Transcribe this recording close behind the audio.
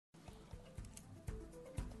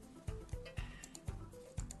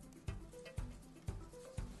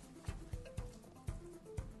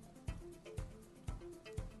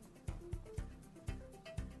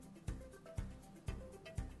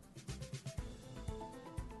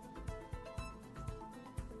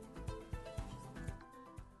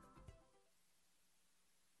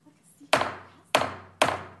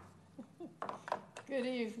Good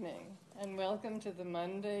evening, and welcome to the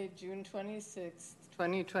Monday, June 26th,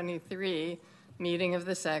 2023 meeting of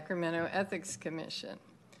the Sacramento Ethics Commission.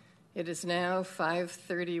 It is now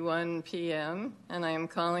 5:31 p.m., and I am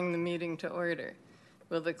calling the meeting to order.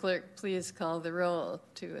 Will the clerk please call the roll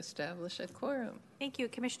to establish a quorum? Thank you.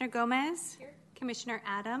 Commissioner Gomez? Here. Commissioner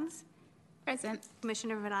Adams? Present.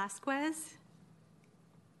 Commissioner Velasquez?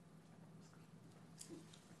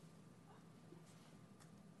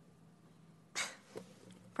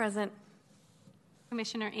 Present.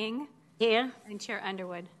 Commissioner Ng? Here. And Chair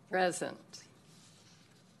Underwood? Present.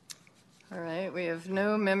 All right, we have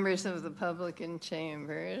no members of the public in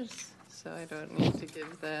chambers, so I don't need to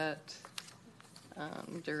give that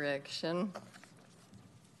direction.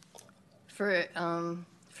 For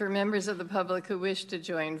members of the public who wish to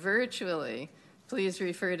join virtually, please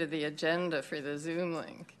refer to the agenda for the Zoom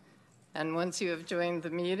link. And once you have joined the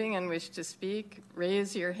meeting and wish to speak,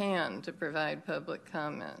 raise your hand to provide public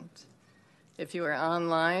comment. If you are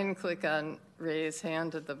online, click on Raise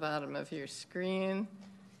Hand at the bottom of your screen.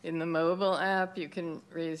 In the mobile app, you can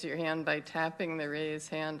raise your hand by tapping the Raise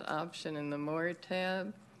Hand option in the More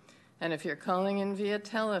tab. And if you're calling in via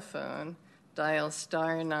telephone, dial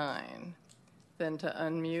 *9. Then to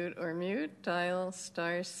unmute or mute, dial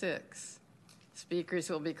 *6. Speakers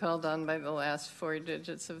will be called on by the last 4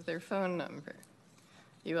 digits of their phone number.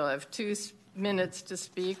 You will have 2 minutes to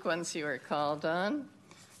speak once you are called on.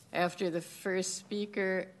 After the first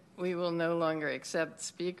speaker, we will no longer accept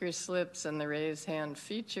speaker slips, and the raise hand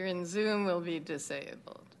feature in Zoom will be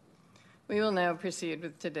disabled. We will now proceed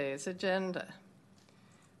with today's agenda.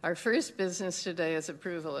 Our first business today is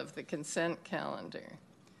approval of the consent calendar.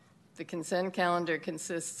 The consent calendar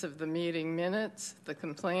consists of the meeting minutes, the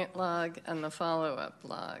complaint log, and the follow-up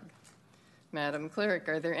log. Madam Clerk,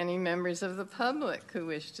 are there any members of the public who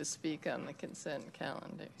wish to speak on the consent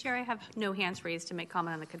calendar? Chair, I have no hands raised to make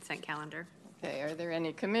comment on the consent calendar. Okay, are there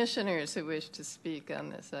any commissioners who wish to speak on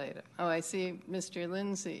this item? Oh, I see Mr.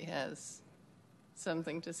 Lindsay has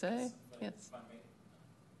something to say. Yes.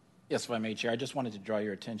 Yes, if I may, Chair. I just wanted to draw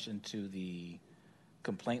your attention to the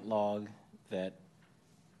complaint log that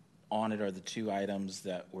on it are the 2 items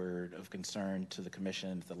that were of concern to the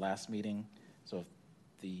commission at the last meeting. So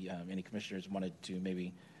if any commissioners wanted to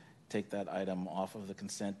maybe take that item off of the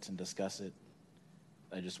consent and discuss it,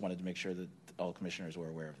 I just wanted to make sure that all commissioners were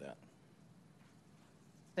aware of that.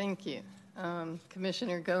 Thank you.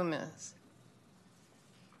 Commissioner Gomez.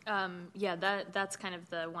 Yeah, that's kind of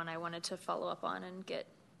the one I wanted to follow up on and get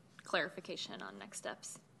clarification on next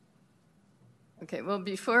steps. Okay, well,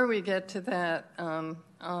 before we get to that,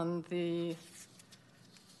 on the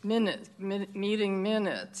meeting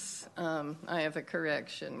minutes, I have a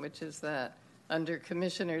correction, which is that under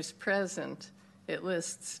commissioners present, it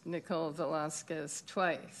lists Nicole Velasquez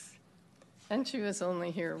twice, and she was only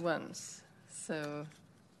here once. So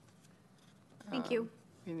Thank you.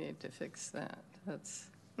 We need to fix that. That's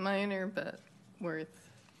minor, but worth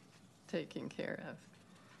taking care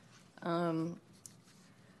of.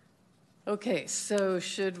 Okay, so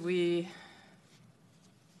should we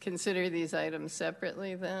consider these items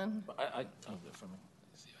separately then?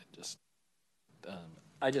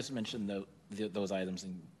 I just mentioned those items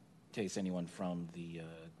in case anyone from the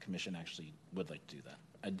commission actually would like to do that.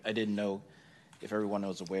 I didn't know if everyone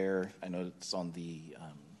was aware. I know it's on the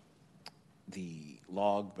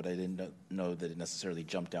log, but I didn't know that it necessarily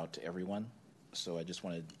jumped out to everyone. So I just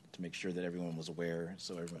wanted to make sure that everyone was aware,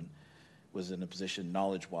 so everyone was in a position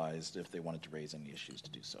knowledge-wise if they wanted to raise any issues to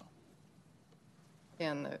do so.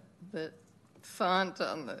 And the font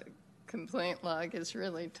on the complaint log is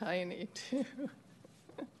really tiny, too,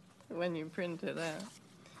 when you print it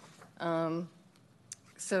out.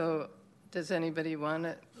 So does anybody want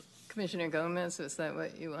it? Commissioner Gomez, is that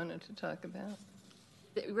what you wanted to talk about?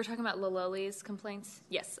 We're talking about Lololi's complaints?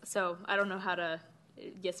 Yes. So I don't know how to,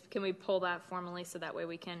 yes, can we pull that formally so that way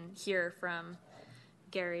we can hear from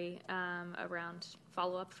Gary around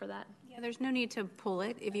follow-up for that? Yeah, there's no need to pull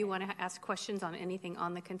it. If you want to ask questions on anything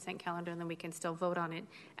on the consent calendar, then we can still vote on it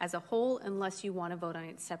as a whole, unless you want to vote on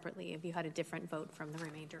it separately if you had a different vote from the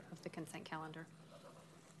remainder of the consent calendar.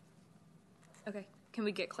 Okay. Can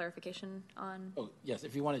we get clarification on? Oh, yes.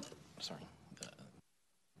 If you wanted,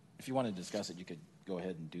 if you want to discuss it, you could go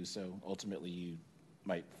ahead and do so. Ultimately, you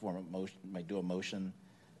might do a motion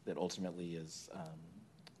that ultimately is,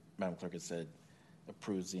 Madam Clerk has said,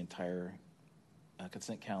 approves the entire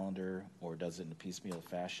consent calendar, or does it in a piecemeal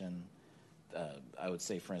fashion. I would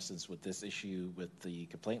say, for instance, with this issue with the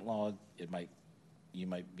complaint log, you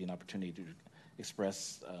might be an opportunity to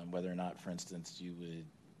express whether or not, for instance, you would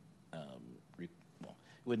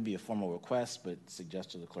wouldn't be a formal request, but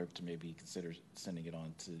suggest to the clerk to maybe consider sending it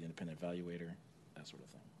on to the independent evaluator, that sort of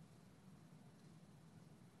thing.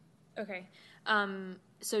 Okay.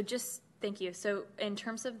 So just, thank you. So in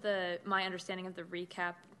terms of my understanding of the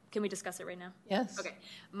recap, can we discuss it right now? Yes. Okay.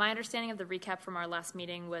 My understanding of the recap from our last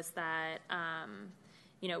meeting was that,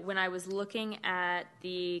 when I was looking at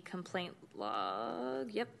the complaint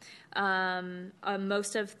log,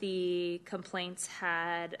 most of the complaints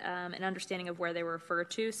had an understanding of where they were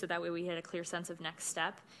referred to, so that way we had a clear sense of next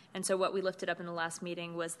step. And so what we lifted up in the last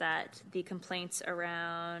meeting was that the complaints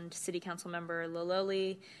around City Council member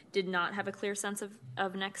Lololi did not have a clear sense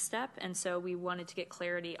of next step, and so we wanted to get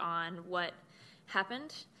clarity on what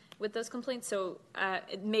happened with those complaints. So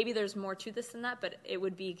maybe there's more to this than that, but it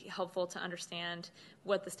would be helpful to understand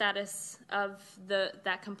what the status of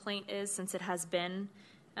that complaint is, since it has been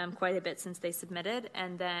quite a bit since they submitted,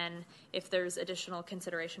 and then if there's additional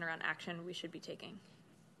consideration around action we should be taking.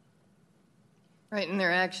 Right, and there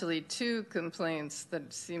are actually two complaints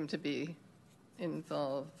that seem to be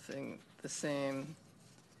involving the same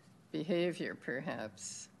behavior,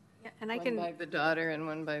 perhaps. Yeah, and One by the daughter and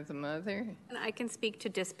one by the mother. And I can speak to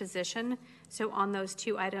disposition. So on those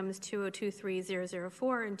two items,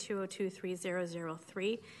 2023004 and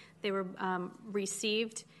 2023003, they were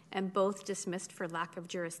received and both dismissed for lack of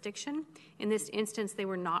jurisdiction. In this instance, they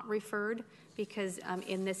were not referred because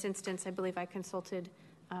in this instance, I believe I consulted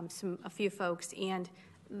a few folks, and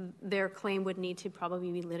their claim would need to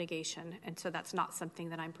probably be litigation, and so that's not something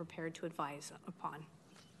that I'm prepared to advise upon.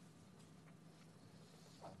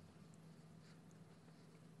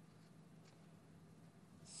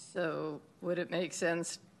 So would it make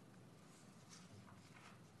sense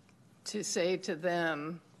to say to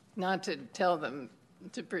them, not to tell them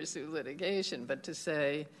to pursue litigation, but to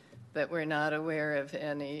say that we're not aware of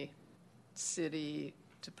any city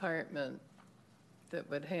department that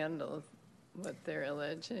would handle what they're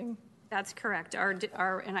alleging? That's correct.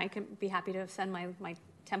 And I can be happy to send my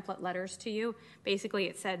template letters to you. Basically,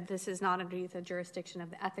 it said this is not under the jurisdiction of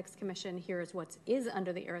the Ethics Commission. Here is what is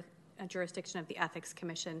under the jurisdiction of the Ethics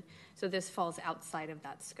Commission. So this falls outside of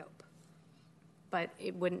that scope. But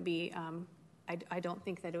it wouldn't be, I don't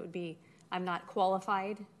think that it would be, I'm not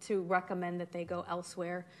qualified to recommend that they go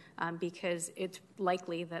elsewhere because it's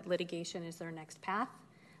likely that litigation is their next path.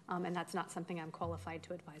 And that's not something I'm qualified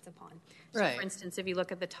to advise upon. So, right. For instance, if you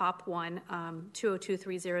look at the top one,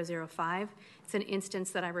 2023005, it's an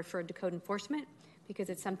instance that I referred to code enforcement because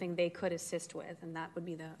it's something they could assist with, and that would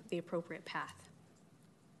be the appropriate path.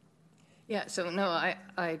 Yeah, so no,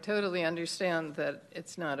 I totally understand that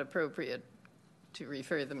it's not appropriate to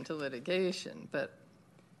refer them to litigation, but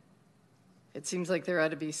it seems like there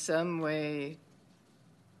ought to be some way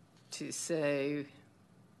to say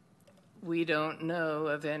we don't know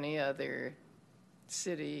of any other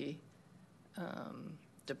city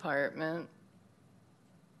department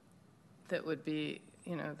that would be,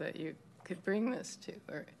 that you could bring this to,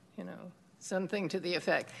 or, something to the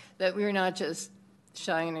effect that we're not just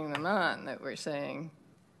shining them on, that we're saying,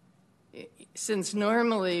 since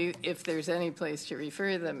normally if there's any place to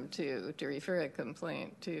refer them to refer a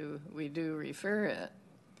complaint to, we do refer it.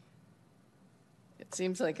 It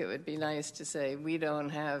seems like it would be nice to say we don't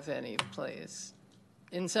have any place.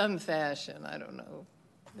 In some fashion, I don't know,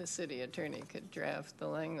 the city attorney could draft the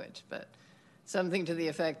language, but something to the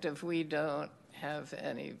effect of we don't have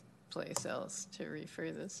any place else to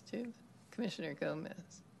refer this to. Commissioner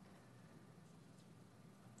Gomez.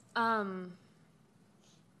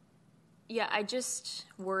 Yeah, I just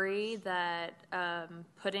worry that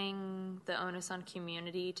putting the onus on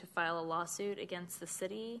community to file a lawsuit against the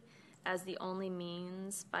city as the only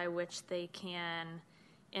means by which they can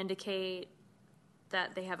indicate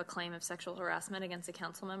that they have a claim of sexual harassment against a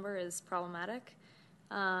council member is problematic.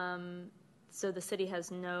 So the city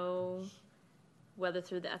has no, whether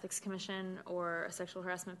through the Ethics Commission or a sexual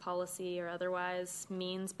harassment policy or otherwise,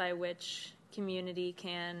 means by which community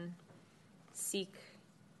can seek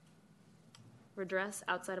redress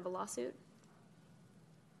outside of a lawsuit.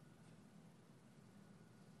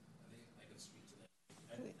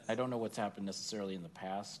 I don't know what's happened necessarily in the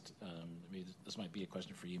past. This might be a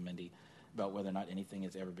question for you, Mindy, about whether or not anything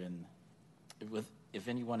has ever been, if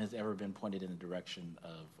anyone has ever been pointed in the direction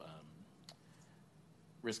of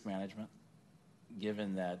risk management,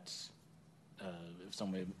 given that if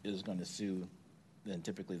someone is going to sue, then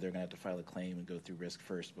typically they're going to have to file a claim and go through risk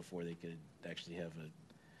first before they could actually have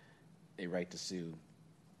a right to sue.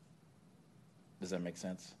 Does that make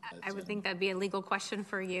sense? I would think that'd be a legal question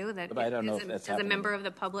for you. But I don't know if that's happening. Does a member of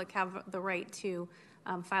the public have the right to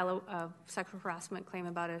file a sexual harassment claim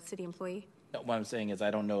about a city employee? No, what I'm saying is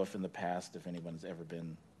I don't know if in the past, if anyone's ever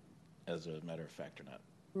been, as a matter of fact or not.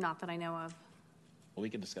 Not that I know of. Well, we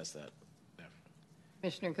can discuss that.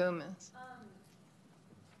 Commissioner Gomez.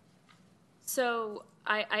 So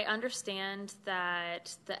I understand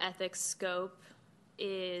that the ethics scope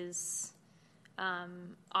is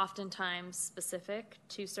oftentimes specific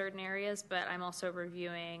to certain areas, but I'm also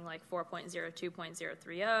reviewing like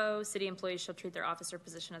 4.02.030, city employees shall treat their office or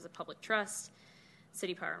position as a public trust.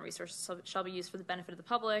 City power and resources shall be used for the benefit of the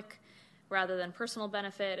public rather than personal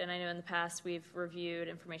benefit. And I know in the past we've reviewed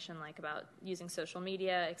information like about using social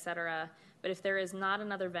media, et cetera. But if there is not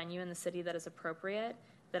another venue in the city that is appropriate,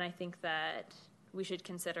 then I think that we should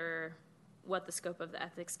consider what the scope of the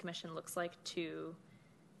Ethics Commission looks like to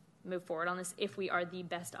move forward on this. If we are the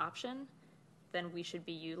best option, then we should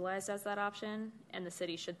be utilized as that option, and the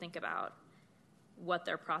city should think about what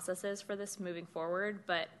their process is for this moving forward.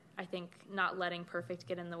 But I think not letting perfect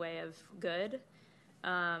get in the way of good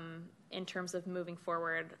in terms of moving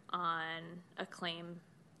forward on a claim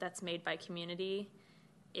that's made by community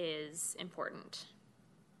is important.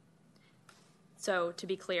 So to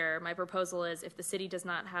be clear, my proposal is if the city does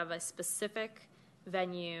not have a specific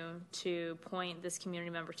venue to point this community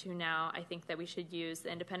member to now, I think that we should use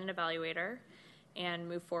the independent evaluator and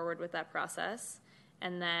move forward with that process.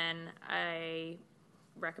 And then I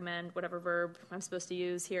recommend whatever verb I'm supposed to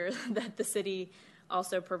use here, that the city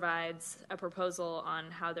also provides a proposal on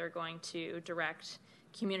how they're going to direct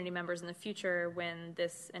community members in the future when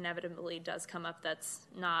this inevitably does come up. That's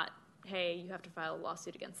not, hey, you have to file a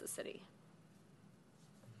lawsuit against the city.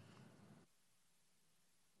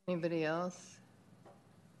 Anybody else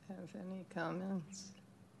have any comments?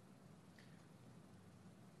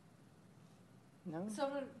 No? So I'm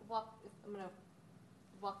going to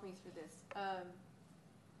walk me through this.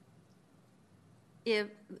 If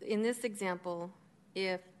in this example,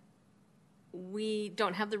 if we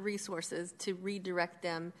don't have the resources to redirect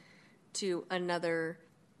them to another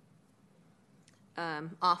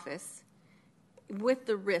office, with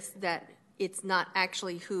the risk that it's not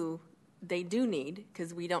actually who they do need,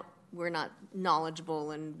 because we're not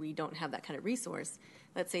knowledgeable and we don't have that kind of resource.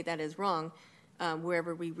 Let's say that is wrong,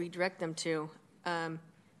 wherever we redirect them to.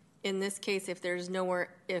 In this case, if there's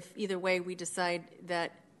nowhere, if either way we decide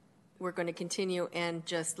that we're going to continue and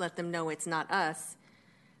just let them know it's not us,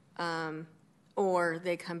 or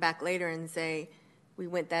they come back later and say, we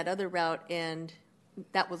went that other route and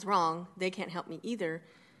that was wrong, they can't help me either.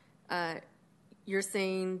 You're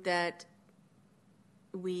saying that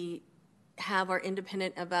we have our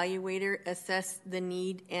independent evaluator assess the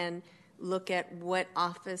need and look at what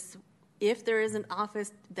office, if there is an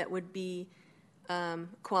office that would be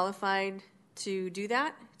qualified to do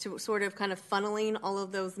that, to sort of kind of funneling all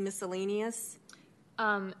of those miscellaneous?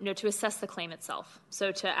 No, to assess the claim itself.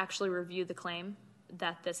 So to actually review the claim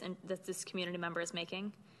that this community member is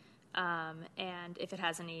making, and if it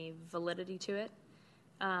has any validity to it.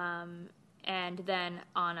 And then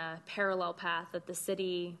on a parallel path, that the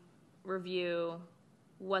city review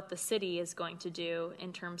what the city is going to do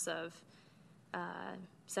in terms of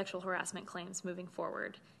sexual harassment claims moving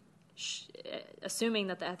forward. Assuming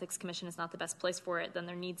that the Ethics Commission is not the best place for it, then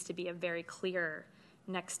there needs to be a very clear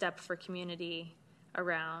next step for community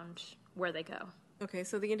around where they go. Okay,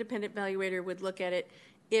 so the independent evaluator would look at it.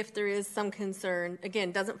 If there is some concern,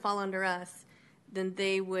 again, doesn't fall under us, then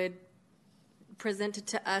they would present it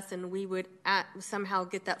to us and we would somehow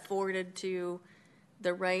get that forwarded to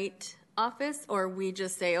the right office, or we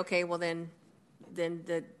just say, okay, well then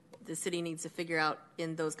the city needs to figure out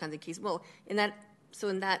in those kinds of cases. Well, in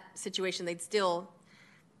that situation,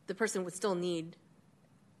 the person would still need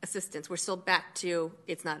assistance. We're still back to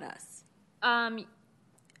it's not us.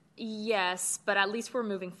 Yes, but at least we're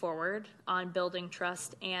moving forward on building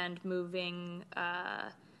trust and moving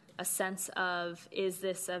a sense of, is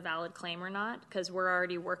this a valid claim or not? Because we're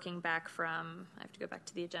already working back from, I have to go back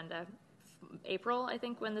to the agenda, April, I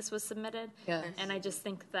think, when this was submitted. Yes. And I just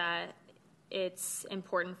think that it's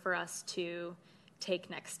important for us to take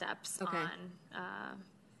next steps on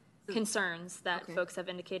concerns that folks have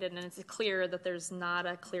indicated, and it's clear that there's not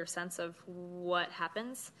a clear sense of what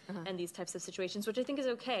happens in these types of situations, which I think is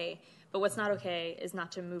okay. But what's not okay is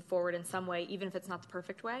not to move forward in some way, even if it's not the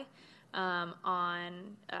perfect way,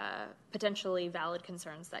 on potentially valid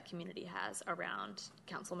concerns that community has around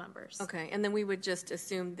council members. Okay, and then we would just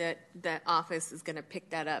assume that that office is going to pick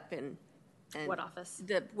that up and What office?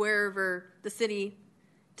 Wherever the city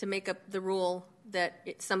to make up the rule that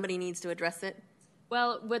somebody needs to address it.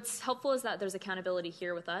 Well, what's helpful is that there's accountability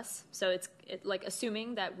here with us. So it's like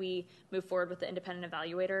assuming that we move forward with the independent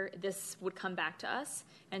evaluator, this would come back to us.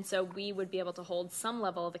 And so we would be able to hold some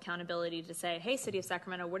level of accountability to say, hey, City of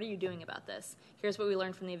Sacramento, what are you doing about this? Here's what we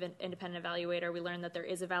learned from the independent evaluator. We learned that there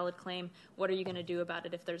is a valid claim. What are you going to do about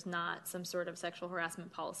it if there's not some sort of sexual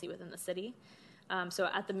harassment policy within the city? So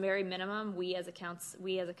at the very minimum, we as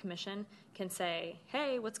a commission can say,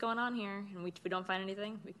 hey, what's going on here? And if we don't find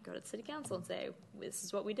anything, we can go to the city council and say, this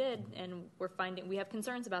is what we did, and we have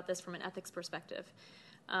concerns about this from an ethics perspective.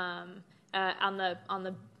 On the,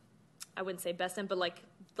 I wouldn't say best end, but like,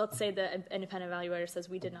 let's say the independent evaluator says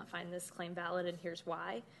we did not find this claim valid and here's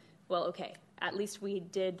why. Well, okay, at least we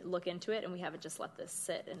did look into it and we haven't just let this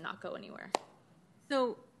sit and not go anywhere.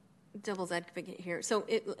 So, devil's advocate here. So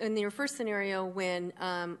in your first scenario, when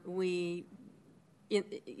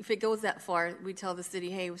if it goes that far, we tell the city,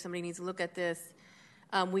 hey, somebody needs to look at this.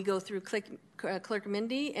 We go through Clerk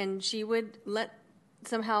Mindy, and she would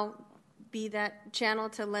somehow be that channel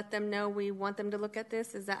to let them know we want them to look at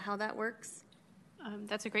this. Is that how that works?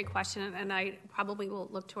 That's a great question, and I probably will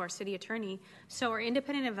look to our city attorney. So our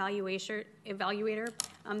independent evaluator,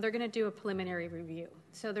 they're going to do a preliminary review.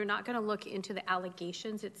 So they're not going to look into the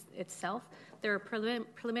allegations itself. Their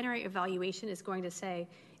preliminary evaluation is going to say,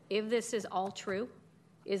 if this is all true,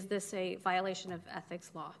 is this a violation of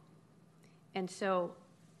ethics law? And so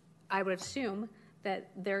I would assume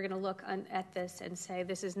that they're going to look at this and say,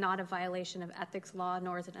 this is not a violation of ethics law,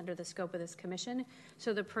 nor is it under the scope of this commission.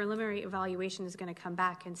 So the preliminary evaluation is going to come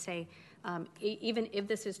back and say, even if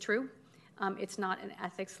this is true, it's not an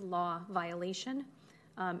ethics law violation,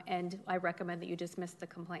 and I recommend that you dismiss the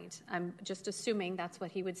complaint. I'm just assuming that's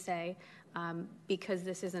what he would say, because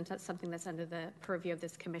this isn't something that's under the purview of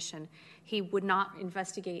this commission. He would not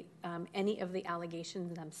investigate any of the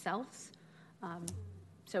allegations themselves.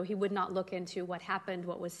 So he would not look into what happened,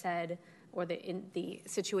 what was said, or the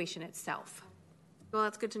situation itself. Well,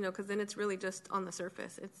 that's good to know, because then it's really just on the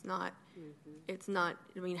surface. It's not. It's not.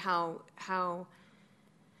 I mean, how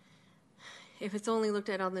if it's only looked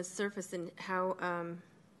at on the surface, then how?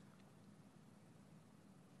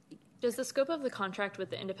 Does the scope of the contract with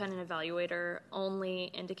the independent evaluator only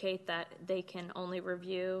indicate that they can only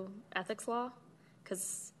review ethics law?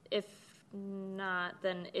 Because if not,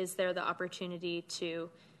 then is there the opportunity to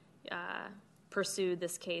pursue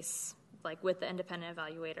this case, like with the independent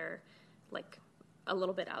evaluator, like a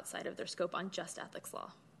little bit outside of their scope on just ethics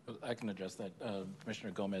law? I can address that,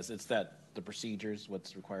 Commissioner Gomez. It's that the procedures,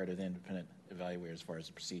 what's required of the independent evaluator as far as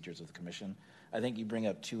the procedures of the commission. I think you bring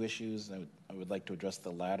up two issues. I would like to address the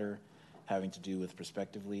latter, having to do with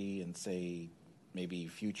prospectively and say maybe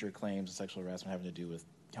future claims of sexual harassment having to do with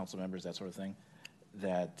council members, that sort of thing.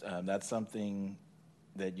 That's something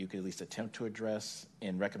that you could at least attempt to address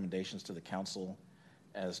in recommendations to the council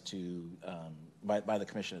as to, by the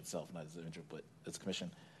commission itself, not as the individual, but as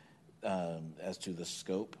commission, as to the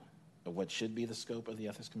scope of what should be the scope of the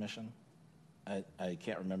Ethics Commission. I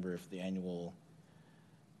can't remember if the annual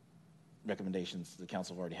recommendations to the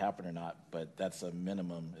council have already happened or not, but that's a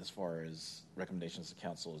minimum as far as recommendations to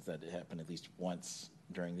council, is that it happen at least once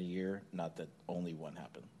during the year, not that only one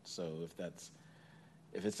happened. So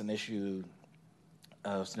if it's an issue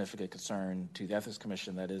of significant concern to the Ethics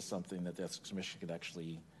Commission, that is something that the Ethics Commission could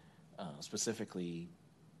actually specifically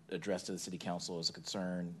address to the City Council as a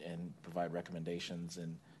concern and provide recommendations,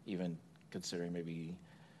 and even considering maybe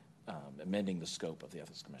amending the scope of the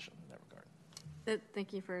Ethics Commission in that regard.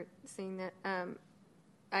 Thank you for saying that.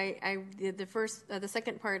 The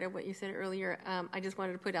second part of what you said earlier, I just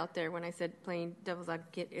wanted to put out there when I said playing devil's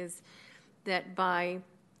advocate is that by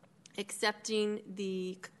accepting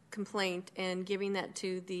the complaint and giving that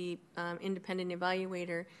to the independent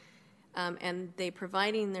evaluator, and they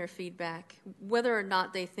providing their feedback, whether or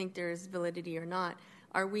not they think there is validity or not,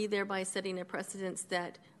 are we thereby setting a precedence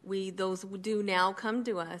that those do now come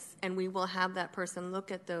to us, and we will have that person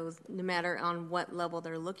look at those no matter on what level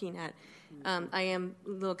they're looking at? I am a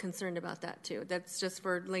little concerned about that too. That's just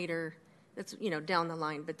for later. That's down the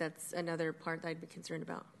line, but that's another part that I'd be concerned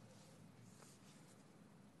about.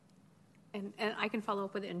 And I can follow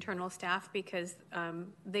up with internal staff because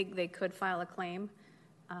they could file a claim.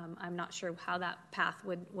 I'm not sure how that path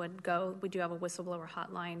would go. We do have a whistleblower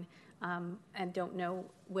hotline, and don't know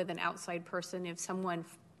with an outside person if someone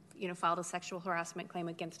filed a sexual harassment claim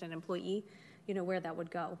against an employee, where that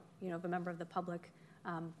would go. If a member of the public,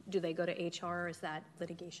 do they go to HR, or is that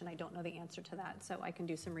litigation? I don't know the answer to that, so I can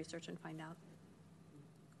do some research and find out.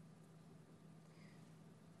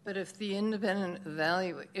 But if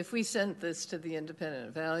if we sent this to the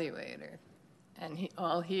independent evaluator, and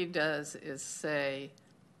all he does is say,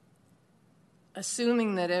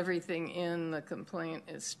 assuming that everything in the complaint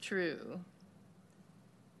is true,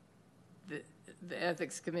 the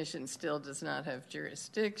Ethics Commission still does not have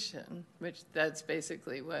jurisdiction, which that's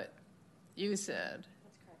basically what you said.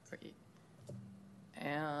 That's correct.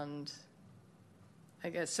 And I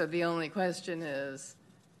guess, so the only question is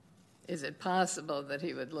it possible that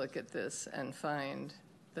he would look at this and find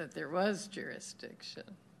that there was jurisdiction?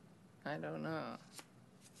 I don't know.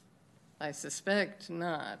 I suspect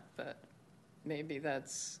not, but maybe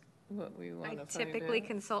that's what we want to find out. I typically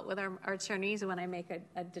consult with our attorneys when I make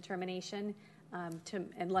a determination,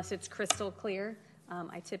 unless it's crystal clear.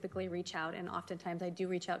 I typically reach out, and oftentimes I do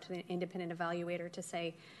reach out to the independent evaluator to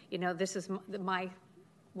say, this is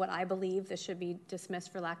what I believe, this should be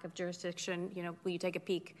dismissed for lack of jurisdiction. Will you take a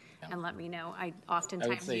peek and let me know? I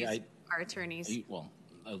oftentimes use our attorneys.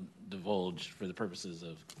 I'll divulge for the purposes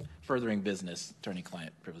of furthering business,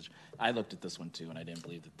 attorney-client privilege. I looked at this one too, and I didn't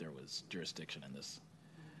believe that there was jurisdiction in this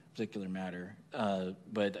particular matter.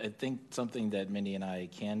 But I think something that Mindy and I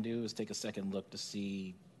can do is take a second look to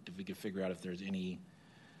see if we can figure out if there's any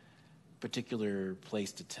particular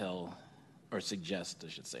place to tell, or suggest, I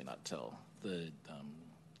should say, not tell, the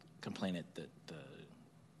complainant that,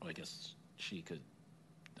 I guess she could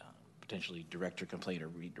potentially direct her complaint or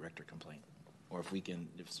redirect her complaint. Or if we can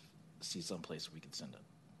see some place we can send it.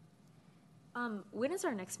 When is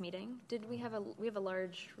our next meeting? Did we have a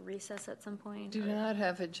large recess at some point? Do not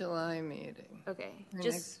have a July meeting. Okay,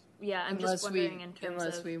 I'm just wondering in terms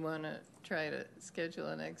unless we want to try to schedule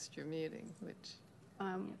an extra meeting, which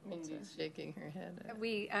Mindy's shaking her head at.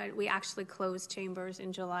 We actually close chambers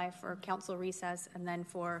in July for council recess and then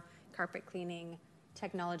for carpet cleaning,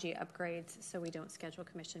 technology upgrades, so we don't schedule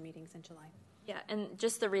commission meetings in July. Yeah, and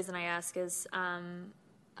just the reason I ask is I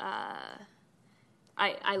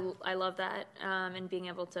love that, and being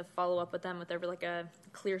able to follow up with them with a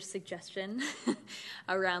clear suggestion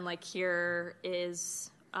around here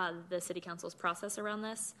is the city council's process around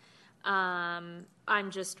this. I'm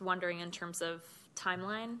just wondering in terms of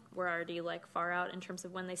timeline, we're already far out in terms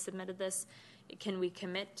of when they submitted this. Can we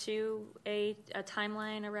commit to a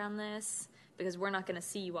timeline around this? Because we're not going to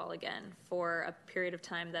see you all again for a period of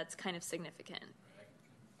time that's kind of significant.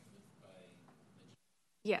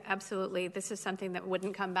 Yeah, absolutely. This is something that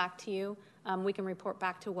wouldn't come back to you. We can report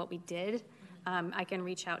back to what we did. I can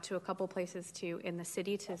reach out to a couple places in the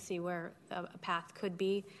city to see where a path could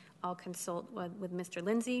be. I'll consult with Mr.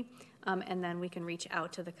 Lindsay, and then we can reach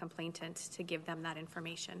out to the complainant to give them that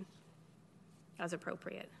information as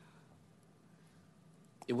appropriate.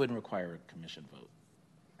 It wouldn't require a commission vote.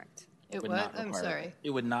 Correct. I'm sorry. It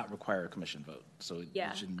would not require a commission vote. So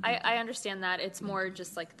yeah, I understand that. It's more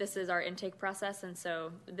just this is our intake process, and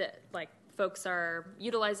so folks are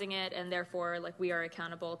utilizing it, and therefore we are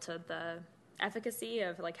accountable to the efficacy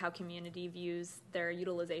of how community views their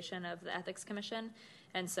utilization of the Ethics Commission.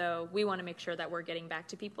 And so we want to make sure that we're getting back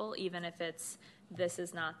to people, even if this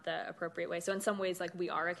is not the appropriate way. So in some ways, we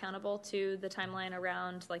are accountable to the timeline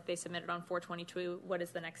around, they submitted on 4/22, what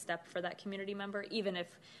is the next step for that community member, even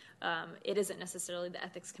if it isn't necessarily the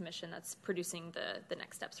Ethics Commission that's producing the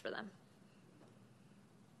next steps for them.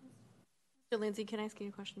 Mr. Lindsay, can I ask you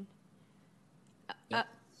a question? Yeah.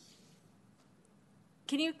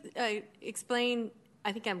 Can you explain,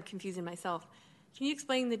 I think I'm confusing myself. Can you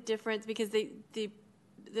explain the difference? Because the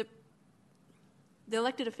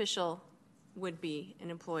elected official would be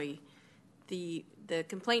an employee. The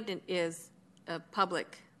complainant is a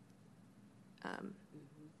public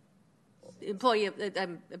employee, a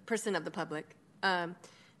person of the public.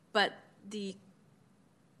 But the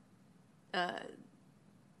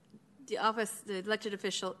elected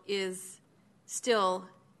official is still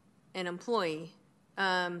an employee.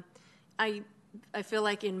 I feel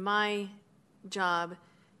like in my job,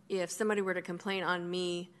 if somebody were to complain on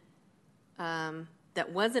me that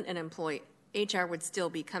wasn't an employee, HR would still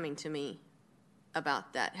be coming to me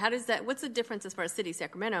about that. How does that? What's the difference as far as City of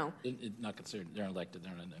Sacramento? Not considered. They're elected.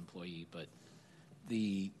 They're not an employee. But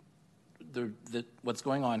what's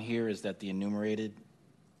going on here is that the enumerated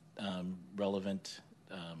relevant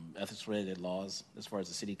ethics-related laws, as far as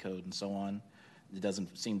the city code and so on, it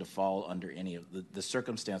doesn't seem to fall under any of the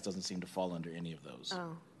circumstance. Doesn't seem to fall under any of those.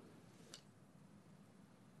 Oh.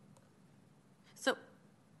 So,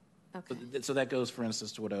 okay. So that goes, for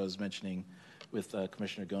instance, to what I was mentioning with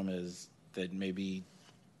Commissioner Gomez, that maybe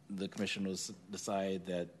the commission will decide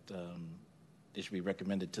that it should be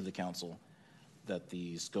recommended to the council that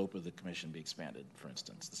the scope of the commission be expanded, for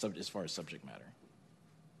instance, as far as subject matter.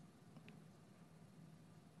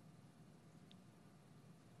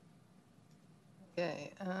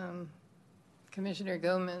 Okay. Commissioner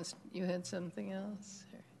Gomez, you had something else?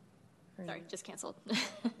 Sorry, just canceled.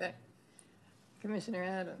 Okay. Commissioner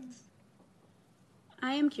Adams.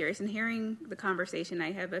 I am curious. In hearing the conversation,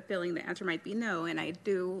 I have a feeling the answer might be no, and I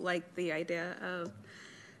do like the idea of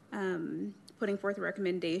putting forth a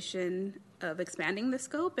recommendation of expanding the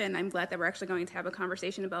scope, and I'm glad that we're actually going to have a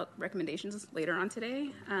conversation about recommendations later on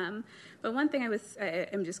today. But one thing I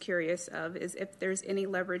am just curious of is if there's any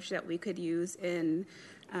leverage that we could use in,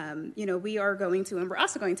 we are going to, and we're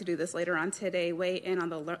also going to do this later on today, weigh in on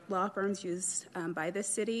the law firms used by the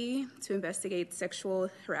city to investigate sexual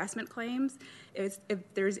harassment claims. If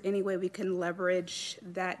there's any way we can leverage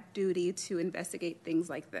that duty to investigate things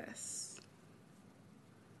like this.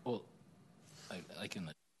 Well, I can.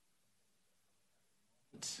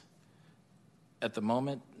 At the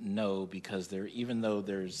moment, no, because even though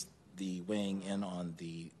there's the weighing in on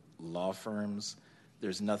the law firms,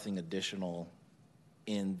 there's nothing additional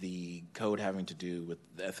in the code having to do with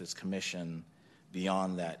the Ethics Commission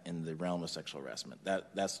beyond that in the realm of sexual harassment.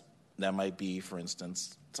 That might be, for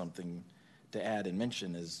instance, something to add and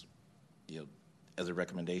mention is, as a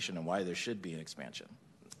recommendation and why there should be an expansion,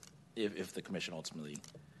 if the commission ultimately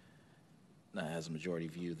has a majority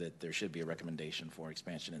view that there should be a recommendation for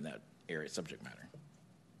expansion in that area subject matter.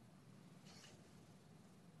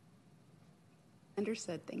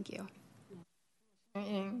 Understood. Thank you.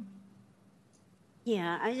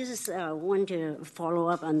 Yeah, I just want to follow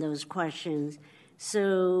up on those questions.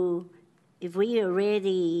 So if we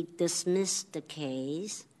already dismissed the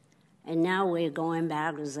case, and now we're going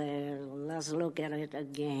back and say, let's look at it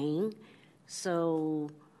again. So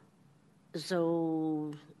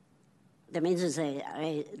that means to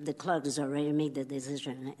say the clerk has already made the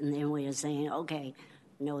decision, and then we are saying, okay,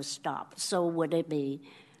 no, stop. So would it be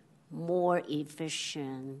more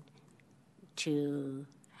efficient to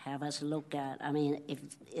have us look at,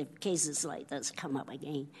 if cases like this come up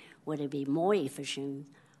again, would it be more efficient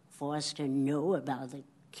for us to know about the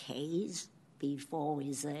case before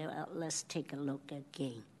we say, well, let's take a look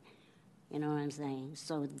again? You know what I'm saying?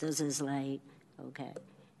 So this is like, okay,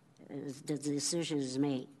 the decision is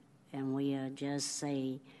made, and we just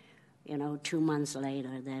say, 2 months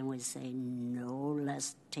later, then we say, no,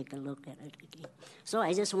 let's take a look at it again. So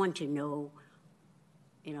I just want to know,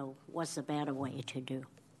 what's the better way to do?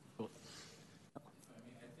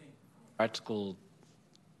 Practical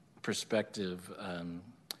perspective,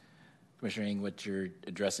 Commissioner Ng, what you're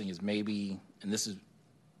addressing is maybe, and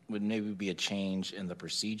would maybe be a change in the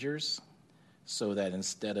procedures, so that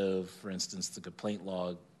instead of, for instance, the complaint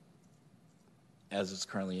log as it's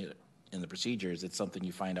currently in the procedures, it's something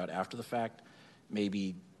you find out after the fact.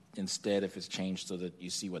 Maybe instead, if it's changed so that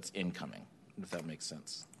you see what's incoming, if that makes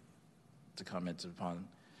sense, to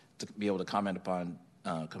be able to comment upon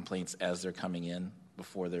complaints as they're coming in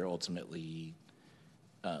before they're ultimately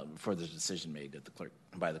before there's a decision made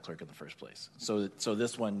by the clerk in the first place. So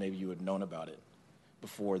this one, maybe you would have known about it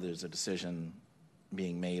before there's a decision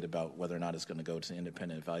being made about whether or not it's going to go to an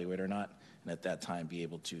independent evaluator or not, and at that time be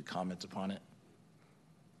able to comment upon it.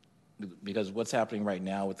 Because what's happening right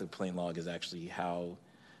now with the complaint log is actually how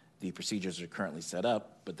the procedures are currently set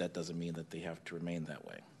up, but that doesn't mean that they have to remain that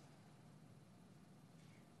way.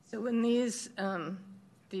 So when these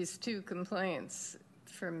two complaints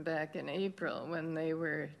from back in April, when they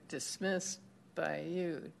were dismissed by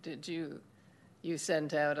you, did you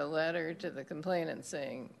sent out a letter to the complainant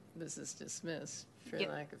saying this is dismissed for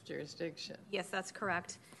lack of jurisdiction? Yes, that's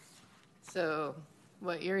correct. So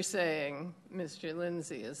what you're saying, Mr.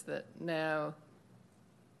 Lindsay, is that now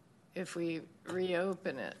if we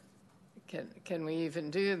reopen it, can we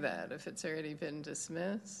even do that if it's already been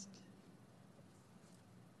dismissed?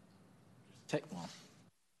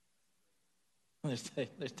 There's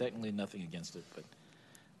technically nothing against it, but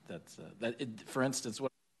for instance,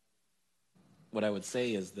 what I would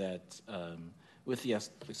say is that with the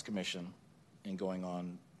Ethics Commission and going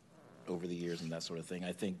on over the years and that sort of thing,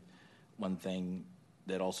 I think one thing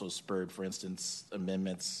that also spurred, for instance,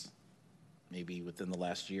 amendments maybe within the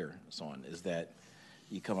last year and so on, is that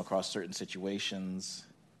you come across certain situations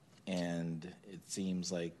and it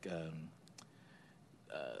seems like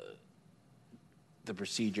the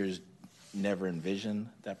procedures never envision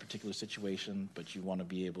that particular situation, but you want to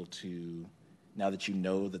be able to, now that you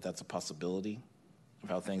know that that's a possibility of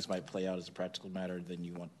how things might play out as a practical matter, then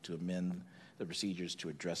you want to amend the procedures to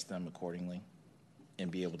address them accordingly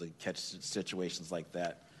and be able to catch situations like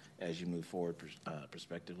that as you move forward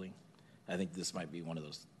prospectively. I think this might be one of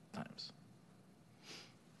those times.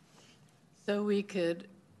 So we could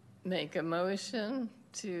make a motion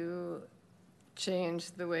to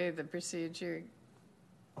change the way the procedure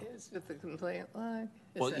is with the complaint log?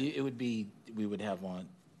 It would be, we would have on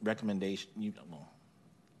recommendation,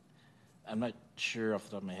 I'm not sure off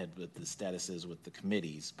the top of my head what the status is with the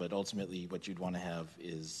committees, but ultimately what you'd want to have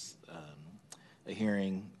is a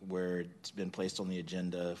hearing where it's been placed on the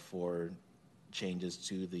agenda for changes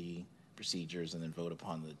to the procedures and then vote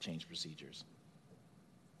upon the changed procedures.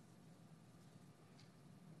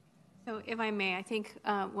 So if I may, I think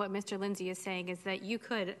what Mr. Lindsay is saying is that you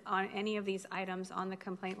could, on any of these items on the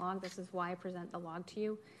complaint log, this is why I present the log to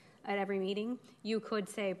you at every meeting, you could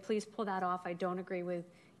say, please pull that off. I don't agree with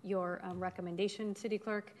your recommendation, City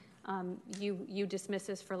Clerk. You dismiss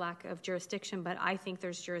this for lack of jurisdiction, but I think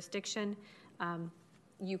there's jurisdiction.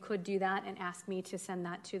 You could do that and ask me to send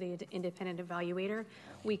that to the independent evaluator.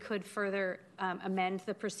 We could further amend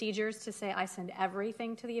the procedures to say I send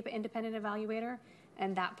everything to the independent evaluator,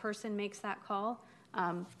 and that person makes that call.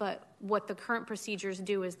 But what the current procedures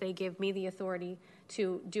do is they give me the authority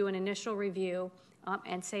to do an initial review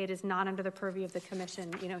and say it is not under the purview of the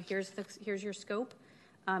commission. You know, here's your scope.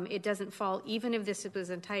 It doesn't fall, even if this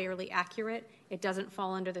was entirely accurate, it doesn't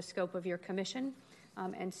fall under the scope of your commission.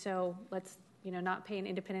 And so let's, not pay an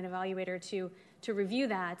independent evaluator to review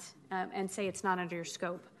that and say it's not under your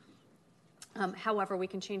scope. However, we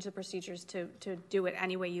can change the procedures to do it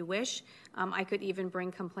any way you wish. I could even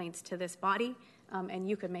bring complaints to this body, and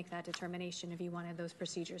you could make that determination if you wanted those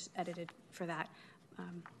procedures edited for that.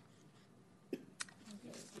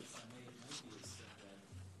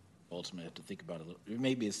 Ultimately, I have to think about it. It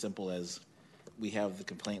may be as simple as we have the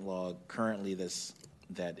complaint log currently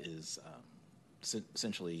that is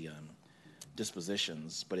essentially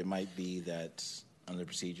dispositions, but it might be that under the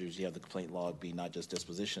procedures you have the complaint log be not just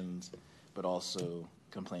dispositions, but also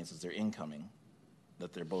complaints as they're incoming,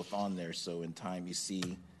 that they're both on there. So in time you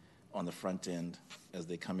see on the front end as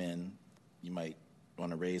they come in, you might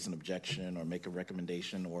want to raise an objection or make a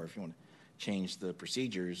recommendation, or if you want to change the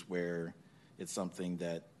procedures where it's something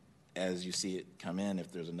that as you see it come in,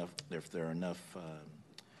 if there are enough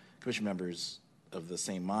commission members of the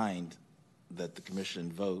same mind, that the commission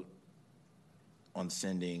vote on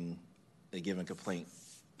sending a given complaint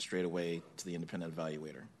straight away to the independent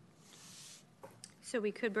evaluator. So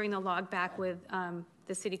we could bring the log back with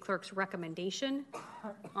the city clerk's recommendation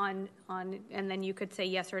on, and then you could say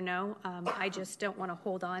yes or no. I just don't want to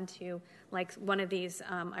hold on to, like one of these,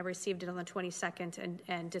 I received it on the 22nd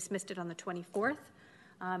and dismissed it on the 24th.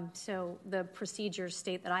 So the procedures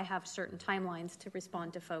state that I have certain timelines to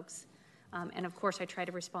respond to folks. And of course, I try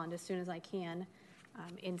to respond as soon as I can.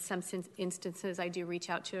 In some instances, I do reach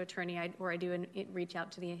out to an attorney, or I do reach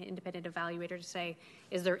out to the independent evaluator to say,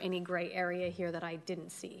 is there any gray area here that I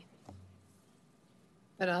didn't see?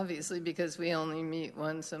 But obviously, because we only meet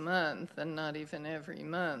once a month and not even every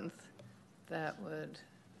month, that would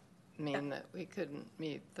mean that we couldn't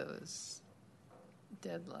meet those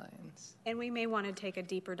deadlines. And we may want to take a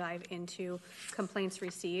deeper dive into complaints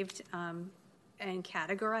received and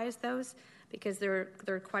categorize those, because there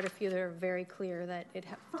are quite a few that are very clear that it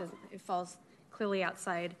falls clearly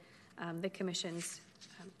outside the commission's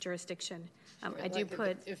jurisdiction. Right, I do like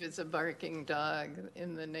put... If it's a barking dog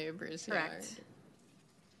in the neighbor's Correct.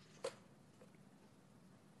 yard.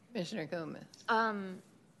 Commissioner Gomez.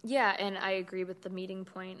 Yeah, and I agree with the meeting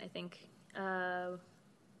point. I think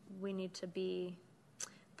we need to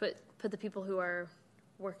put the people who are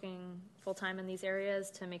working full-time in these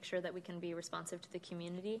areas to make sure that we can be responsive to the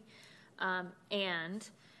community. And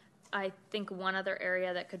I think one other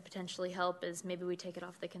area that could potentially help is maybe we take it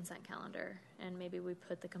off the consent calendar and maybe we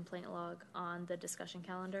put the complaint log on the discussion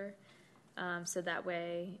calendar. So that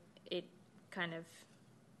way it kind of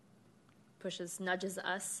nudges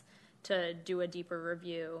us to do a deeper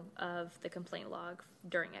review of the complaint log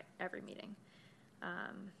during every meeting.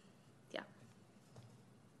 Yeah.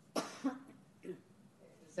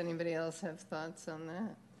 Does anybody else have thoughts on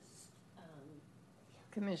that?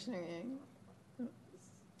 Commissioner Yang?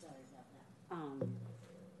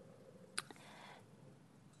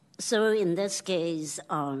 So in this case,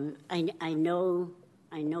 I know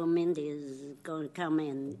Mindy is going to come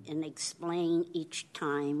in and explain each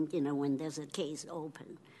time, when there's a case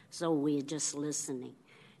open. So we're just listening.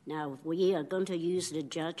 Now, if we are going to use the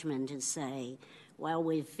judgment to say, well,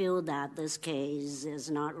 we feel that this case is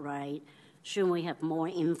not right, shouldn't we have more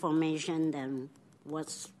information than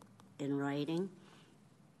what's in writing?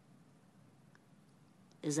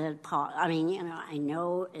 Is that I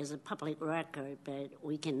know it's a public record, but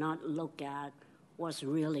we cannot look at what's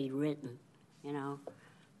really written,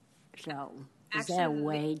 So is there a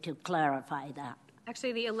way to clarify that?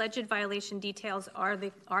 Actually, the alleged violation details are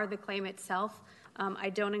the claim itself.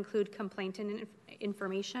 I don't include complaint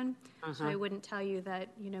information, so I wouldn't tell you that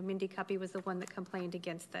Mindy Cuppy was the one that complained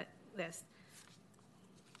against this.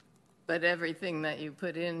 But everything that you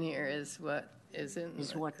put in here is what is in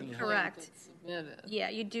Is the what they have. complaint Correct. that's submitted. Yeah,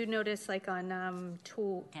 you do notice like on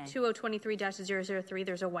Okay. 2023-003,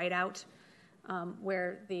 there's a whiteout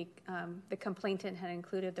where the complainant had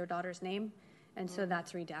included their daughter's name, and so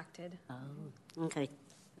that's redacted. Oh, okay.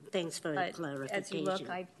 Thanks for the But clarification. as you look,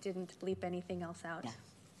 I didn't bleep anything else out. Yeah.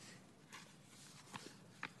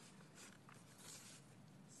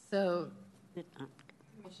 So, Good.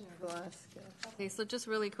 Commissioner Velasquez. Okay, so just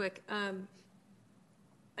really quick,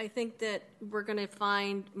 I think that we're going to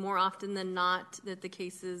find more often than not that the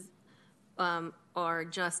cases are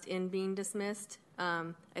just in being dismissed.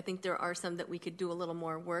 I think there are some that we could do a little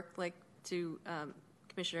more work, like to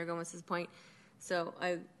Commissioner Gomez's point. So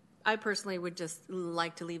I personally would just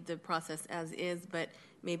like to leave the process as is, but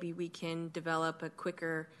maybe we can develop a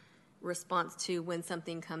quicker response to when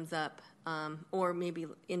something comes up, or maybe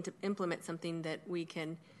implement something that we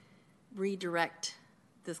can redirect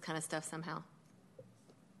this kind of stuff somehow.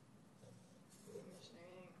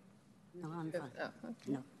 No, I'm fine. Oh,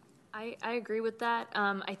 okay. No. I agree with that.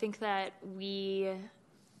 I think that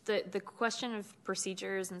the question of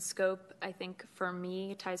procedures and scope, I think for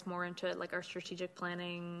me ties more into like our strategic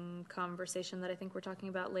planning conversation that I think we're talking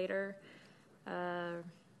about later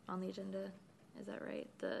on the agenda. Is that right?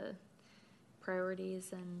 The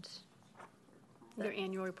priorities and Their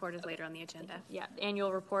annual report is later on the agenda. yeah, the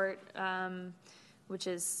annual report, which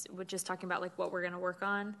is talking about like what we're going to work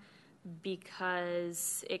on,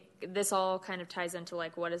 because this all kind of ties into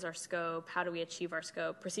like what is our scope, how do we achieve our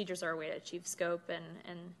scope, procedures are a way to achieve scope,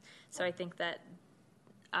 and so I think that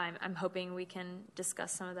I'm hoping we can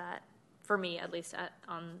discuss some of that, for me at least,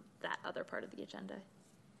 on that other part of the agenda.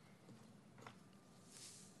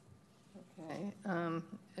 Okay.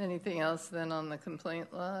 Anything else then on the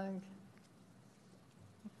complaint log?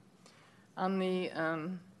 On the,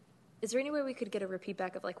 Is there any way we could get a repeat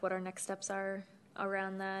back of like what our next steps are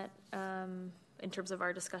around that, in terms of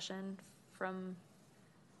our discussion from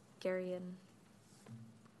Gary and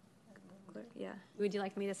Claire? Yeah. Would you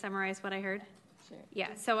like me to summarize what I heard? sure. Yeah,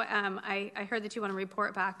 so I heard that you want to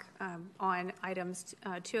report back on items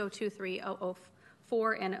 2023,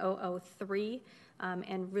 004, and 003,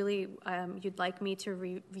 and really you'd like me to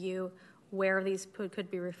review where these could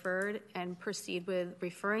be referred and proceed with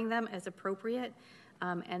referring them as appropriate,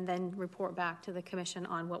 and then report back to the commission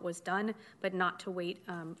on what was done, but not to wait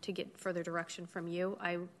to get further direction from you.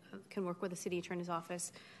 I can work with the city attorney's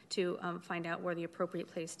office to find out where the appropriate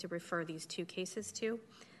place to refer these two cases to.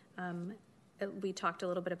 We talked a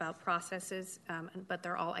little bit about processes, but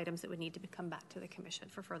they're all items that would need to come back to the commission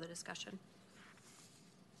for further discussion.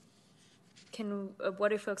 What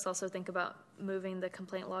do folks also think about moving the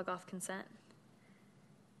complaint log off consent?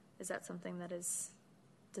 Is that something that is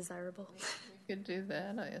desirable? We could do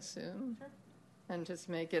that, I assume. Sure. And just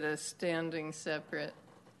make it a standing separate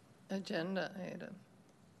agenda item.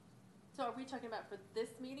 So are we talking about for this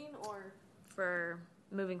meeting or? For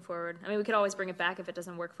moving forward. I mean, we could always bring it back if it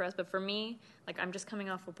doesn't work for us, but for me, like, I'm just coming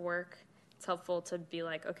off of work. It's helpful to be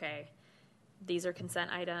like, okay, these are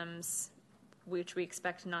consent items, which we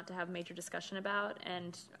expect not to have major discussion about,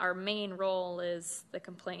 and our main role is the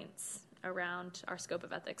complaints around our scope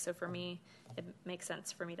of ethics. So for me, it makes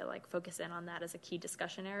sense for me to like focus in on that as a key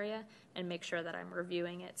discussion area and make sure that I'm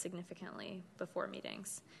reviewing it significantly before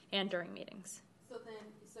meetings and during meetings. So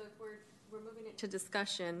if we're moving it to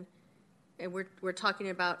discussion, and we're talking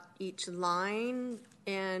about each line,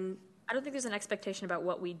 and I don't think there's an expectation about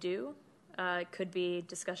what we do. It could be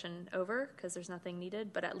discussion over because there's nothing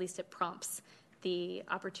needed, but at least it prompts the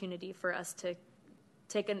opportunity for us to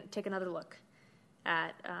take another look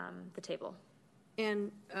at the table.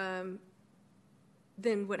 And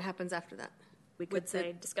then what happens after that? We could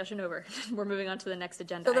say discussion over. We're moving on to the next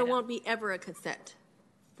agenda So there item. won't be ever a consent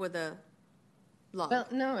for the law? Well,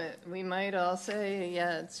 no, we might all say,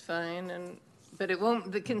 yeah, it's fine, but it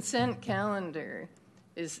won't. The consent calendar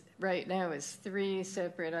is right now is 3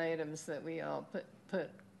 separate items that we all put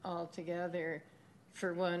all together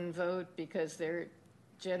for one vote because they're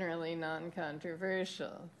generally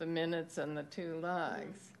non-controversial, the minutes and the 2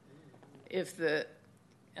 logs. If the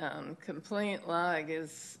complaint log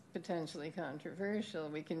is potentially controversial,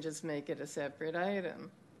 we can just make it a separate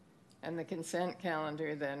item. And the consent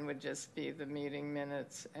calendar then would just be the meeting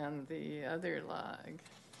minutes and the other log.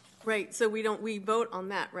 Right, so we vote on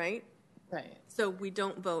that, right? Right. So we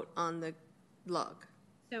don't vote on the log.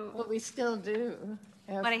 So Well, we still do.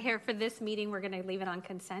 what I hear for this meeting, we're going to leave it on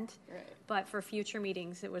consent. Right. But for future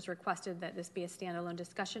meetings, it was requested that this be a standalone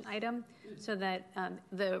discussion item so that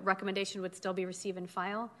the recommendation would still be receive and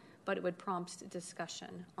file, but it would prompt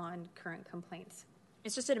discussion on current complaints.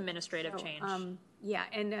 It's just an administrative change. Yeah,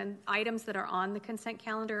 and then items that are on the consent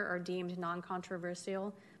calendar are deemed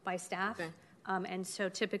non-controversial by staff. Okay. And so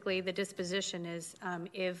typically the disposition is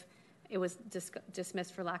if it was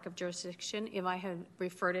dismissed for lack of jurisdiction, if I had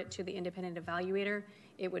referred it to the independent evaluator,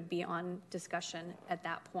 it would be on discussion at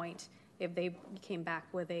that point if they came back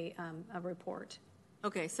with a report.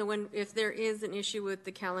 Okay, so if there is an issue with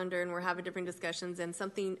the calendar and we're having different discussions and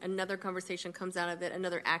another conversation comes out of it,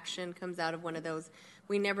 another action comes out of one of those,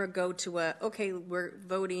 we never go to okay, we're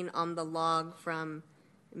voting on the log from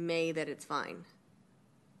May that it's fine.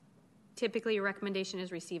 Typically, your recommendation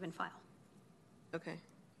is receive and file. Okay.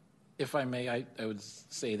 If I may, I would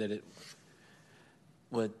say that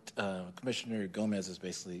what Commissioner Gomez is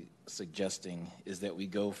basically suggesting is that we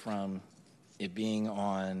go from it being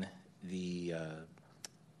on the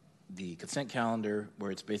consent calendar,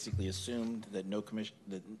 where it's basically assumed that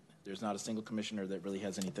that there's not a single commissioner that really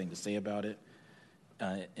has anything to say about it,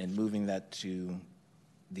 and moving that to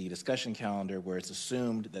the discussion calendar, where it's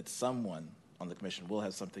assumed that someone on the commission will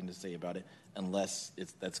have something to say about it, unless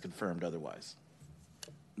that's confirmed otherwise.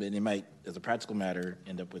 And it might, as a practical matter,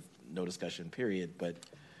 end up with no discussion, period. But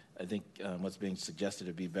I think what's being suggested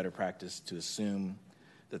would be better practice to assume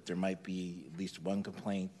that there might be at least one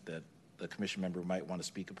complaint that the commission member might want to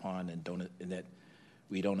speak upon, and that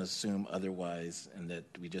we don't assume otherwise, and that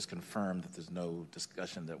we just confirm that there's no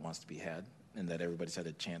discussion that wants to be had, and that everybody's had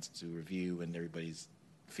a chance to review, and everybody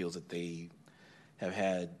feels that they have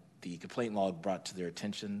had the complaint log brought to their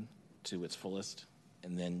attention to its fullest,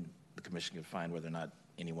 and then the commission can find whether or not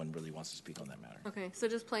anyone really wants to speak on that matter. Okay, so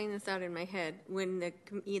just playing this out in my head, when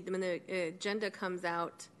the agenda comes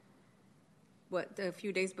out, a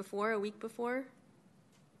few days before, a week before,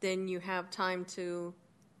 then you have time to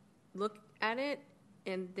look at it,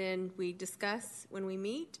 and then we discuss when we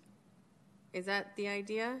meet? Is that the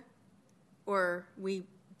idea? Or we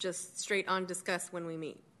just straight on discuss when we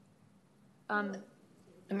meet? I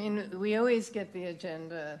mean, we always get the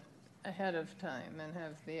agenda ahead of time and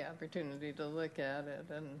have the opportunity to look at it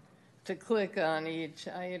and to click on each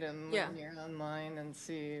item when you're online and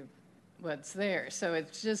see what's there. So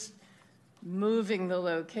it's just moving the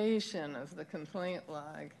location of the complaint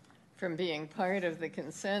log from being part of the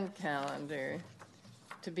consent calendar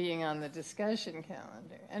to being on the discussion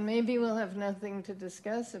calendar. And maybe we'll have nothing to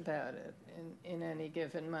discuss about it in any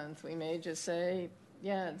given month. We may just say,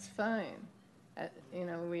 yeah, it's fine.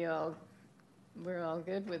 We're all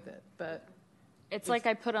good with it, but it's like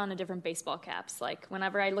I put on a different baseball caps. Like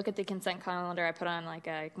whenever I look at the consent calendar, I put on like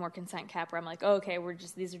a more consent cap where I'm like, oh, okay,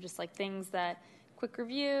 these are just like things that quick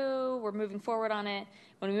review, we're moving forward on it.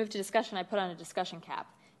 When we move to discussion, I put on a discussion cap,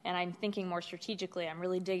 and I'm thinking more strategically. I'm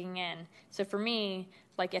really digging in. So for me,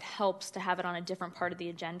 like it helps to have it on a different part of the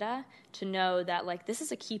agenda to know that like this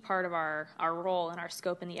is a key part of our role and our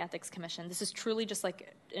scope in the Ethics Commission. This is truly just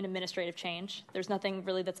like an administrative change. There's nothing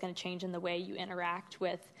really that's going to change in the way you interact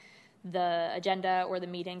with the agenda or the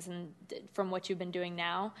meetings and from what you've been doing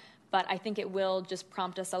now. But I think it will just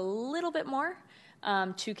prompt us a little bit more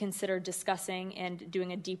to consider discussing and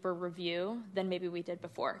doing a deeper review than maybe we did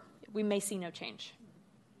before. We may see no change.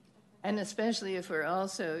 And especially if we're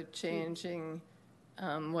also changing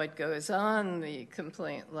what goes on the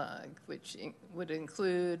complaint log, which would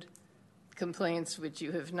include complaints which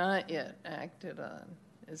you have not yet acted on.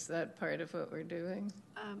 Is that part of what we're doing?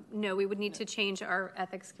 No, we would need to change our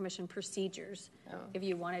Ethics Commission procedures if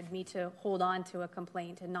you wanted me to hold on to a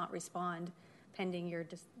complaint and not respond pending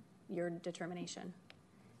your determination.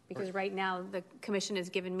 Because right now the Commission has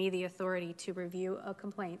given me the authority to review a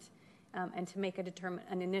complaint and to make an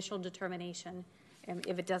initial determination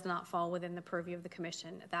if it does not fall within the purview of the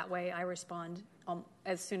Commission. That way I respond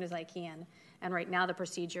as soon as I can. And right now the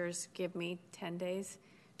procedures give me 10 days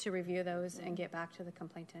to review those and get back to the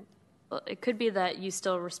complainant. Well, it could be that you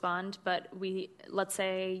still respond, but let's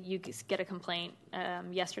say you get a complaint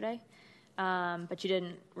yesterday, but you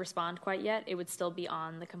didn't respond quite yet. It would still be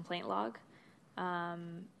on the complaint log.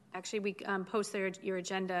 Actually, we post your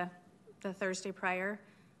agenda the Thursday prior,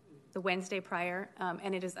 the Wednesday prior,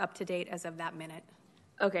 and it is up to date as of that minute.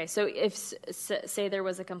 Okay, so if say there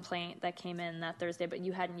was a complaint that came in that Thursday, but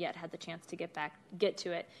you hadn't yet had the chance to get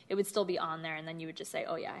to it, it would still be on there, and then you would just say,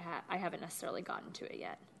 "Oh yeah, I haven't necessarily gotten to it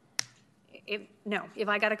yet." If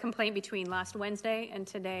I got a complaint between last Wednesday and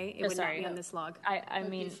today, it would not be on this log. I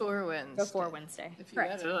mean before Wednesday. Before Wednesday. If you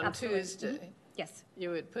had it on Tuesday, Yes.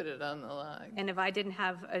 you would put it on the log. And if I didn't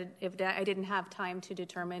have time to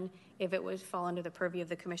determine if it would fall under the purview of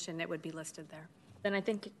the Commission, it would be listed there. Then I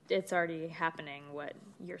think it's already happening, what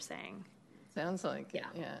you're saying. Sounds like Yeah.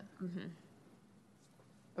 it, yeah. Mm-hmm.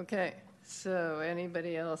 Okay, So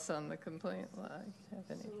anybody else on the complaint log have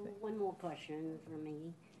So anything? one more question for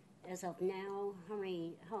me. As of now,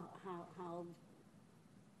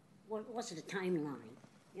 what's the timeline?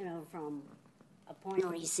 You know, from a point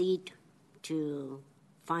of receipt to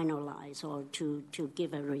finalize or to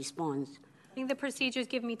give a response, I think the procedures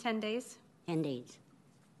give me 10 days. 10 days.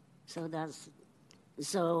 So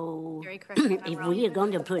Gary, correct me if I'm if wrong. we are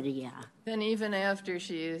going to put it, yeah. Then even after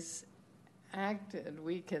she's acted,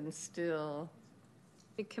 we can still,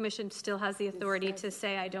 The commission still has the authority to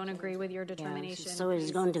say, I don't agree with your determination. So it's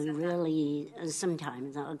Please going to set that. really,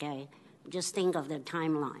 sometimes, okay, just think of the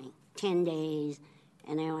timeline, 10 days,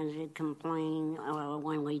 and then when we complain, or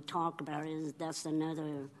when we talk about it, that's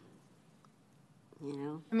another, you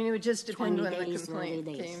know? I mean, it would just depend 20 when the days, 30 complaint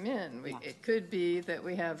days. came in. Yeah. It could be that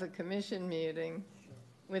we have a commission meeting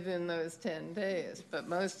within those 10 days, but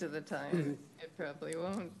most of the time, it probably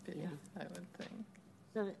won't be, I would think.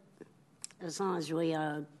 So as long as we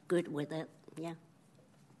are good with it, yeah.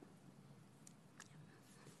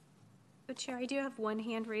 So Chair, I do have one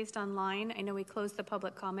hand raised online. I know we closed the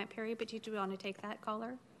public comment period, but do you want to take that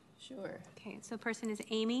caller? Sure. Okay, so the person is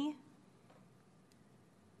Amy.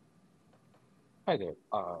 Hi there.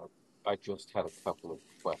 I just had a couple of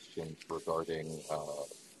questions regarding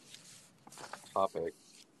topic.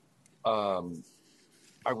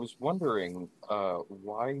 I was wondering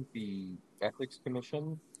why the Ethics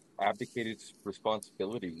Commission abdicated its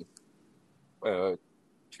responsibility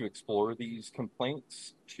to explore these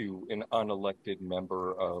complaints to an unelected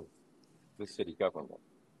member of the city government,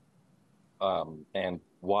 and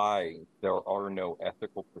why there are no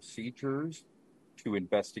ethical procedures to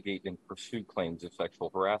investigate and pursue claims of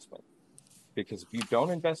sexual harassment. Because if you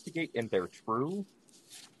don't investigate and they're true,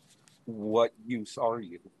 what use are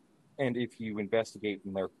you? And if you investigate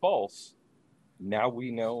and they're false, now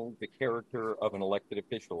we know the character of an elected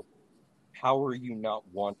official. How are you not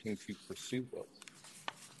wanting to pursue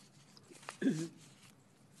this?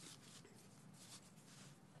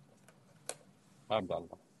 I'm done.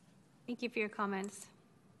 Thank you for your comments.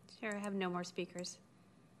 Chair, I have no more speakers.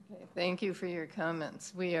 Okay, thank you for your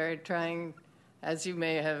comments. We are trying, as you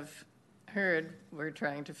may have heard, we're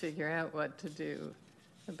trying to figure out what to do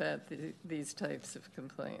about these types of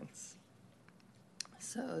complaints.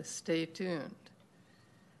 So stay tuned.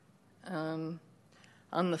 On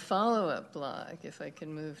the follow-up blog, if I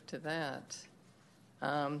can move to that,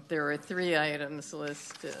 there were 3 items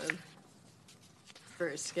listed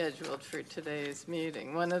scheduled for today's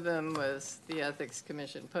meeting. One of them was the Ethics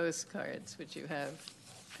Commission postcards, which you have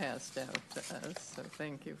passed out to us, so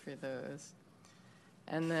thank you for those.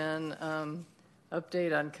 And then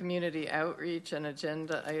update on community outreach, an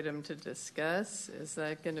agenda item to discuss. Is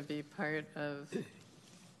that going to be part of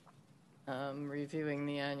reviewing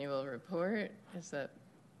the annual report?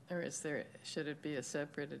 Should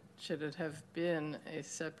it have been a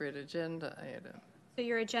separate agenda item? So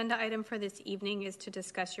your agenda item for this evening is to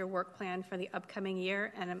discuss your work plan for the upcoming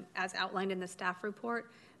year, and as outlined in the staff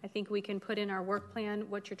report, I think we can put in our work plan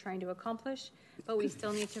what you're trying to accomplish, but we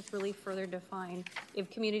still need to really further define if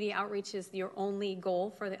community outreach is your only goal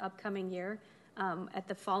for the upcoming year. At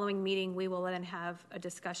the following meeting, we will then have a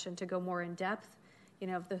discussion to go more in depth, you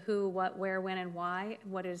know, of the who, what, where, when, and why.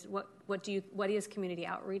 What is community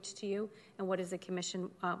outreach to you, and what does the commission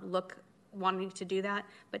wanting to do that?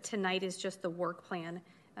 But tonight is just the work plan,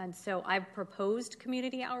 and so I've proposed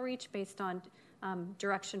community outreach based on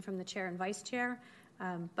direction from the chair and vice chair.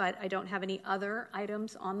 But I don't have any other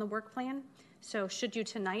items on the work plan. So should you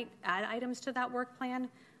tonight add items to that work plan,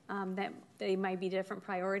 that they might be different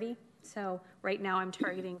priority. So right now I'm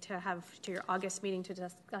targeting to have to your August meeting to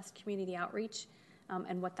discuss community outreach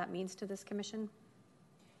and what that means to this commission.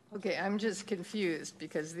 Okay, I'm just confused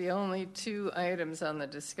because the only 2 items on the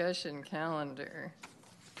discussion calendar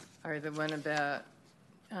are the one about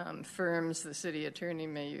firms the city attorney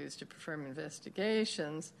may use to perform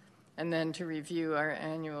investigations, and then to review our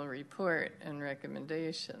annual report and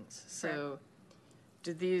recommendations. So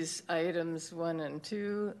do these items 1 and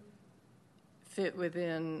 2 fit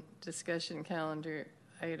within discussion calendar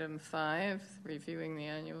item 5, reviewing the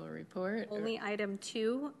annual report? Only item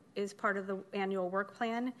 2 is part of the annual work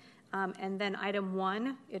plan. And then item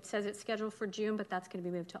 1, it says it's scheduled for June, but that's going to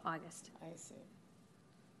be moved to August. I see.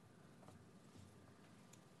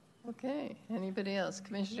 Okay, anybody else?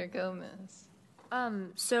 Commissioner Gomez.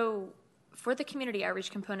 So for the community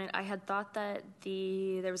outreach component, I had thought that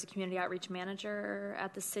there was a community outreach manager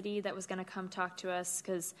at the city that was going to come talk to us,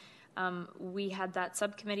 because we had that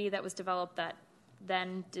subcommittee that was developed that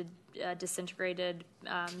then disintegrated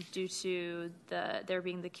due to there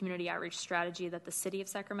being the community outreach strategy that the city of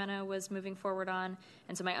Sacramento was moving forward on.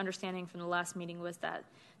 And so my understanding from the last meeting was that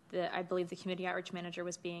I believe the community outreach manager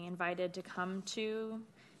was being invited to come to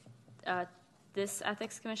this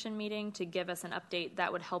ethics commission meeting to give us an update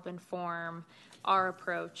that would help inform our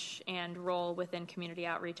approach and role within community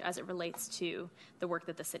outreach as it relates to the work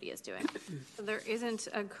that the city is doing. So there isn't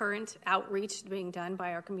a current outreach being done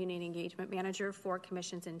by our community engagement manager for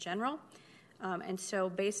commissions in general. And so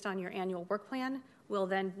based on your annual work plan, we'll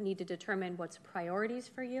then need to determine what's priorities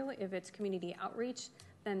for you. If it's community outreach,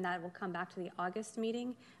 then that will come back to the August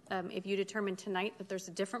meeting. If you determine tonight that there's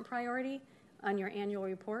a different priority on your annual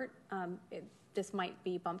report, this might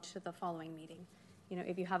be bumped to the following meeting. You know,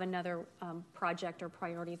 if you have another project or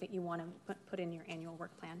priority that you want to put in your annual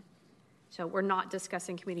work plan. So we're not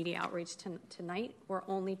discussing community outreach tonight. We're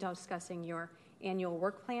only discussing your annual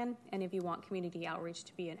work plan and if you want community outreach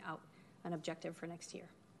to be an objective for next year.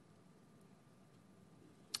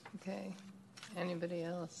 Okay. Anybody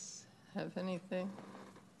else have anything?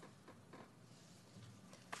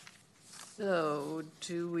 So,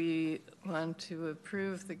 do we want to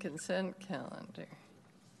approve the consent calendar?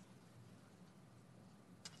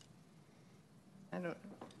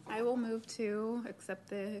 I will move to accept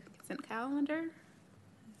the consent calendar.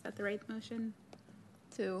 Is that the right motion?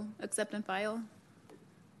 To accept and file?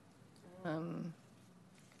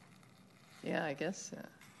 Yeah, I guess so.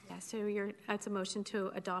 Yeah, so that's a motion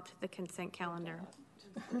to adopt the consent calendar.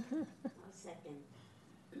 Second.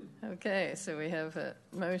 Okay, so we have a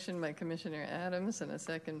motion by Commissioner Adams and a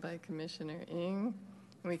second by Commissioner Ng.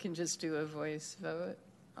 We can just do a voice vote.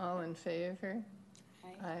 All in favor?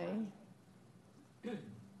 Aye.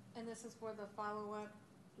 And this is for the follow-up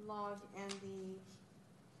log and the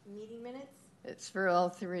meeting minutes? It's for all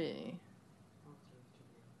three.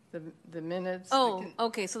 The minutes. Oh,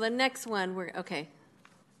 okay, so the next one, okay.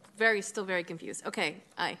 Still very confused. Okay,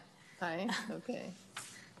 aye. Aye, okay.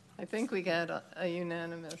 I think we got a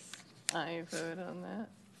unanimous aye vote on that.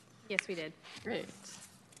 Yes, we did. Great.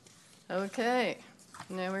 Okay,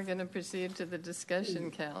 now we're going to proceed to the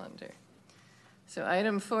discussion calendar. So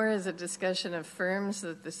item 4 is a discussion of firms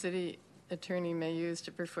that the city attorney may use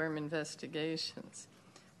to perform investigations.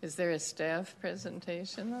 Is there a staff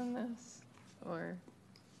presentation on this or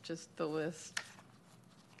just the list?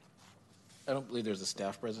 I don't believe there's a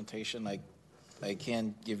staff presentation. I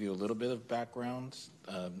can give you a little bit of background.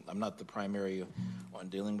 I'm not the primary on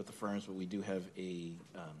dealing with the firms, but we do have a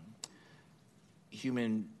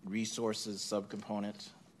human resources subcomponent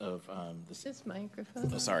of This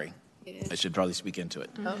microphone? Oh, sorry. I should probably speak into it.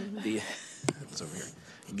 Oh. It's over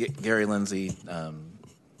here. Gary Lindsay,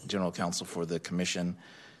 General Counsel for the Commission,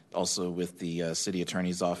 also with the City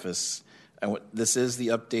Attorney's Office. And this is the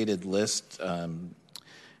updated list.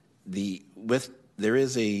 There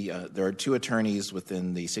are 2 attorneys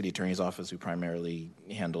within the City Attorney's Office who primarily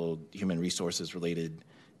handle human resources related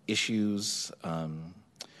issues,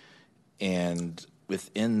 and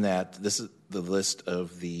within that, this is the list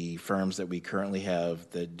of the firms that we currently have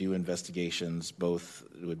that do investigations. Both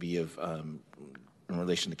would be of in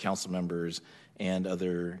relation to council members and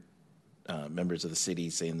other members of the city,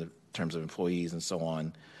 say in the terms of employees and so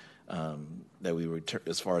on. That we were,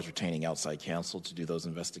 as far as retaining outside counsel to do those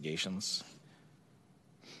investigations.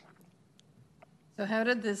 So how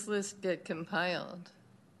did this list get compiled?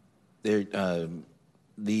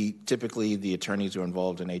 Typically the attorneys who are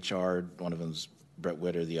involved in HR, one of them is Brett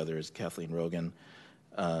Witter, the other is Kathleen Rogan,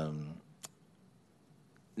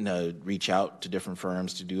 reach out to different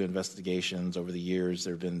firms to do investigations. Over the years,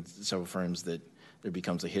 there have been several firms that there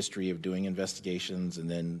becomes a history of doing investigations, and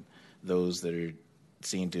then those that are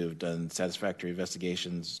seen to have done satisfactory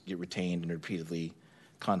investigations get retained and repeatedly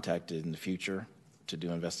contacted in the future to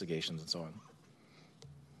do investigations and so on.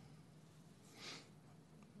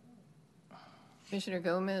 Commissioner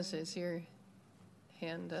Gomez, is your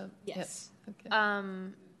hand up? Yes. Okay.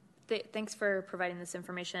 Thanks for providing this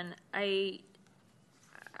information. I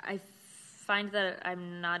find that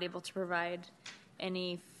I'm not able to provide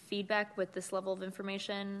any feedback with this level of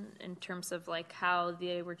information in terms of like how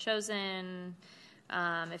they were chosen,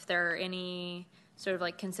 if there are any sort of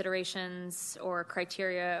like considerations or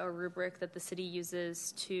criteria or rubric that the city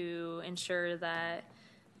uses to ensure that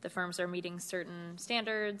the firms are meeting certain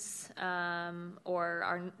standards,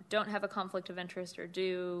 or don't have a conflict of interest or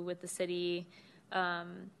do with the city.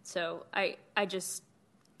 So I just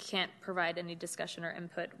can't provide any discussion or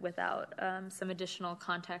input without some additional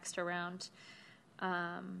context around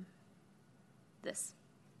this.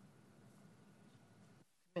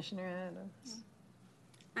 Commissioner Adams.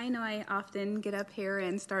 I know I often get up here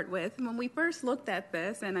and start with when we first looked at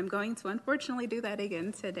this, and I'm going to unfortunately do that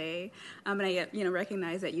again today. And I,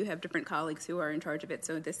 recognize that you have different colleagues who are in charge of it,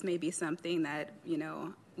 so this may be something that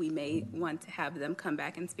we may want to have them come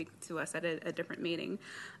back and speak to us at a different meeting.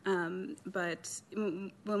 But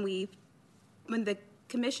when the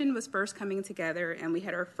commission was first coming together and we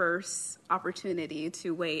had our first opportunity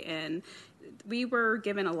to weigh in, we were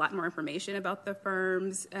given a lot more information about the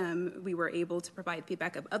firms. We were able to provide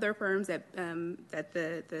feedback of other firms that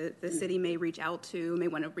the city may reach out to, may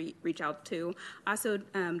want to reach out to. Also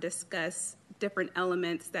discuss different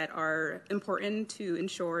elements that are important to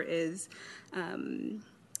ensure is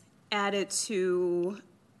added to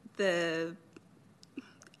the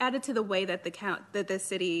way that the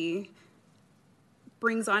city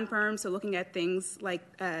brings on firms. So looking at things like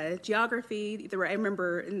geography, I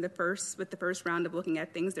remember with the first round of looking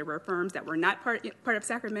at things, there were firms that were not part of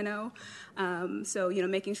Sacramento. So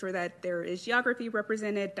making sure that there is geography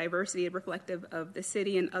represented, diversity reflective of the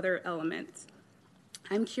city, and other elements.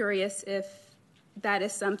 I'm curious if that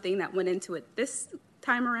is something that went into it this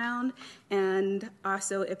time around, and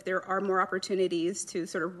also if there are more opportunities to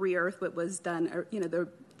sort of re-earth what was done, or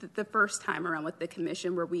the first time around with the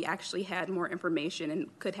commission, where we actually had more information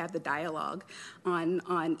and could have the dialogue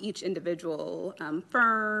on each individual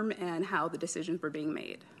firm and how the decisions were being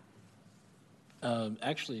made.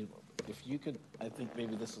 Actually, if you could, I think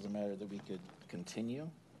maybe this is a matter that we could continue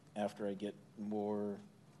after I get more.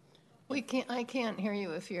 I can't hear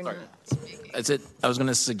you if you're not speaking. That's it. I was going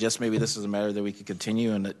to suggest maybe this is a matter that we could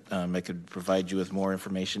continue, and that I could provide you with more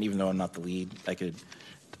information, even though I'm not the lead. I could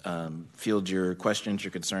field your questions,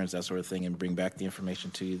 your concerns, that sort of thing, and bring back the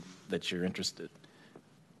information to you that you're interested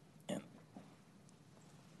in.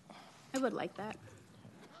 I would like that.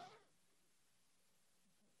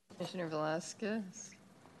 Commissioner Velasquez.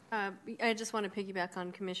 I just want to piggyback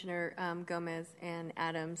on Commissioner Gomez and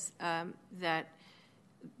Adams, that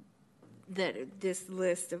this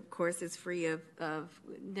list, of course, is free of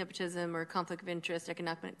nepotism or conflict of interest,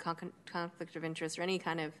 economic conflict of interest, or any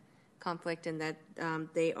kind of conflict, and that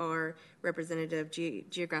they are representative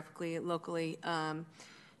geographically, locally,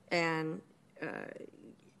 and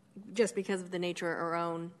just because of the nature of our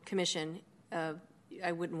own commission,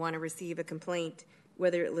 I wouldn't want to receive a complaint,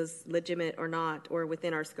 whether it was legitimate or not, or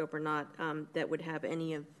within our scope or not, that would have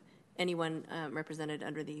anyone represented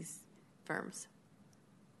under these firms.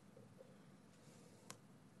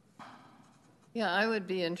 Yeah, I would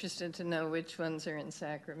be interested to know which ones are in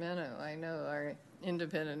Sacramento. I know our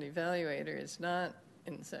independent evaluator is not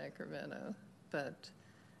in Sacramento, but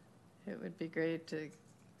it would be great to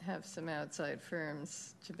have some outside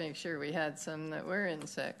firms to make sure we had some that were in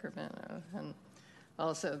Sacramento, and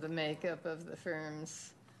also the makeup of the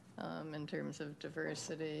firms in terms of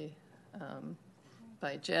diversity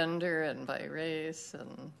by gender and by race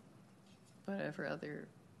and whatever other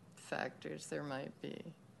factors there might be.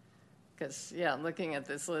 Because, looking at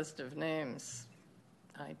this list of names,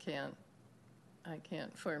 I can't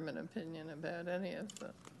form an opinion about any of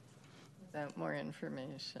them without more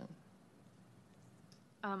information.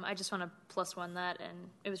 I just want to plus one that,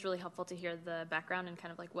 and it was really helpful to hear the background and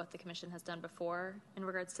kind of like what the commission has done before in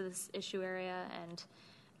regards to this issue area, and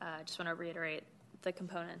just want to reiterate the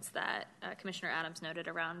components that Commissioner Adams noted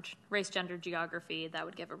around race, gender, geography. That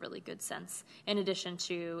would give a really good sense, in addition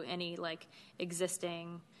to any like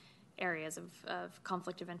existing areas of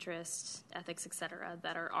conflict of interest, ethics, et cetera,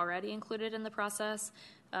 that are already included in the process.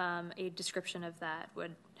 A description of that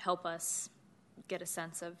would help us get a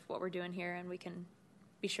sense of what we're doing here, and we can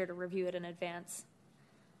be sure to review it in advance.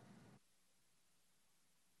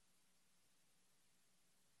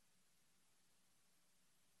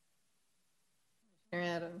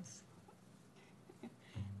 Commissioner Adams.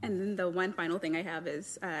 And then the one final thing I have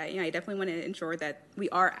is, I definitely want to ensure that we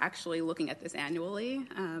are actually looking at this annually.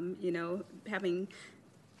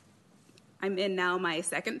 I'm in now my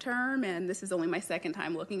second term, and this is only my second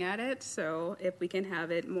time looking at it. So if we can have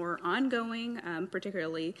it more ongoing,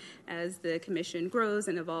 particularly as the commission grows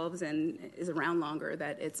and evolves and is around longer,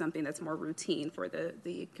 that it's something that's more routine for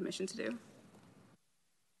the commission to do.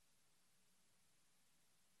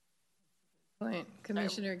 Point.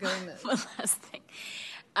 Commissioner Gomez. One last thing.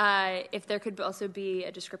 If there could also be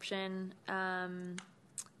a description,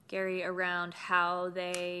 Gary, around how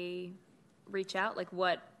they reach out, like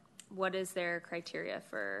what is their criteria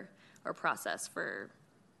for or process for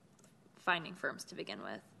finding firms to begin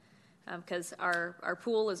with? Because our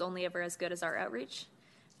pool is only ever as good as our outreach,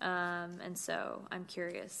 and so I'm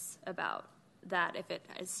curious about that. If it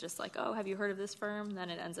is just like, oh, have you heard of this firm? Then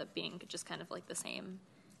it ends up being just kind of like the same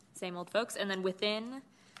old folks. And then within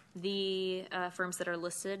the firms that are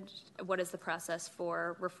listed, what is the process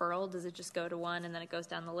for referral? Does it just go to one and then it goes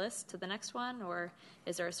down the list to the next one? Or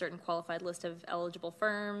is there a certain qualified list of eligible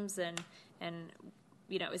firms? And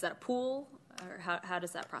is that a pool? Or how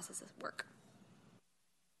does that process work?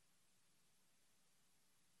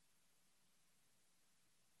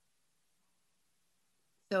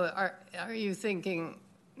 So are you thinking,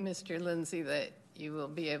 Mr. Lindsay, that you will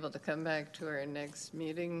be able to come back to our next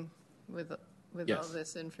meeting with Yes. all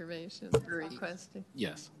this information requested?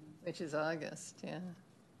 Yes. Which is August, yeah.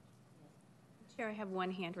 Chair, I have one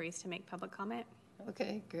hand raised to make public comment.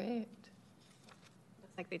 Okay, great.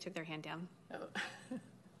 Looks like they took their hand down. Oh.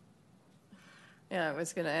 Yeah, I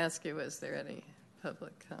was going to ask you, was there any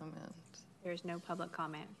public comment? There's no public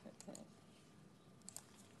comment. Okay.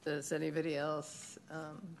 Does anybody else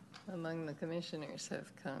among the commissioners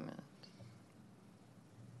have comment?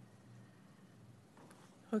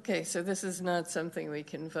 Okay, so this is not something we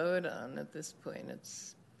can vote on at this point.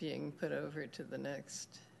 It's being put over to the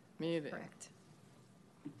next meeting. Correct.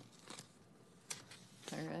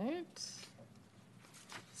 All right.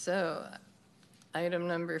 So item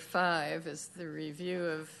number 5 is the review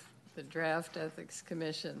of the Draft Ethics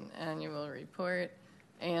Commission annual report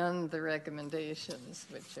and the recommendations,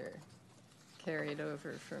 which are carried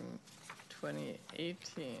over from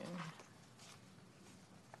 2018.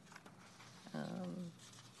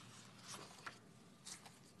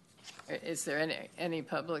 Is there any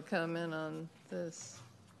public comment on this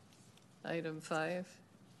item 5?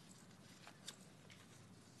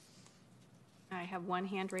 I have one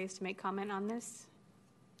hand raised to make comment on this.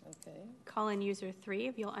 Okay. Call in user 3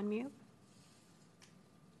 if you'll unmute.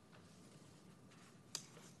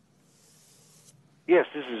 Yes,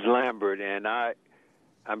 this is Lambert, and I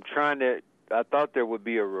thought there would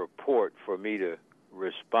be a report for me to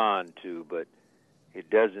respond to, but it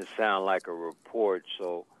doesn't sound like a report,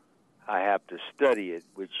 so I have to study it,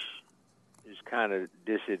 which is kind of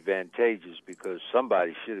disadvantageous because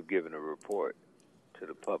somebody should have given a report to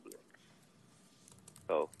the public.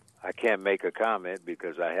 So I can't make a comment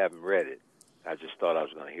because I haven't read it. I just thought I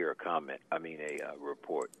was going to hear a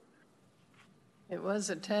report. It was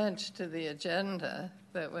attached to the agenda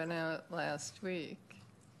that went out last week.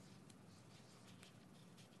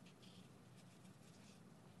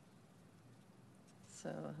 So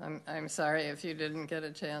I'm sorry if you didn't get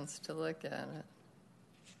a chance to look at it.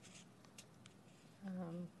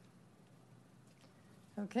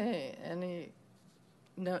 Okay,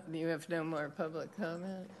 you have no more public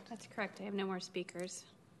comment? That's correct. I have no more speakers.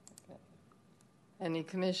 Okay. Any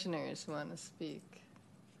commissioners want to speak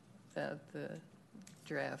about the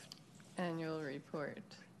draft annual report?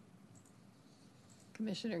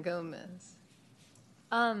 Commissioner Gomez.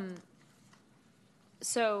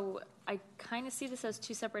 So I kind of see this as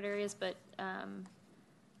two separate areas, but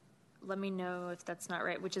let me know if that's not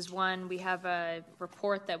right, which is one, we have a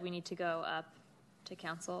report that we need to go up to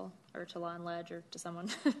council or to Law and Ledge or to someone.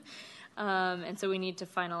 And so we need to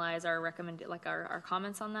finalize our our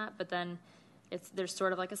comments on that. But then there's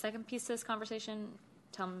sort of like a second piece to this conversation.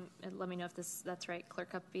 Let me know if that's right,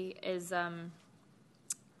 Clerk Upby, is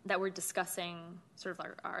that we're discussing sort of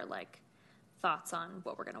our thoughts on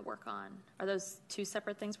what we're going to work on. Are those two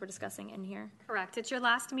separate things we're discussing in here? Correct. At your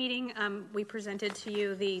last meeting, we presented to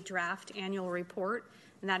you the draft annual report,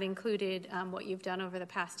 and that included what you've done over the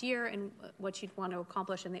past year and what you'd want to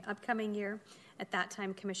accomplish in the upcoming year. At that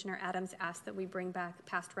time, Commissioner Adams asked that we bring back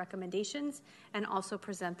past recommendations and also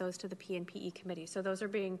present those to the PNPE committee. So those are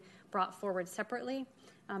being brought forward separately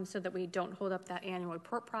so that we don't hold up that annual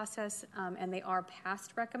report process. And they are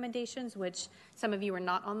past recommendations, which some of you were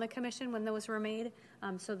not on the commission when those were made.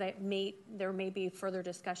 So there may be further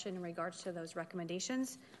discussion in regards to those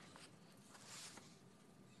recommendations.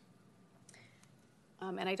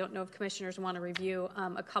 And I don't know if commissioners want to review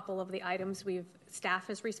a couple of the items staff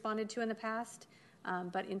has responded to in the past,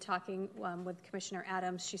 but in talking with Commissioner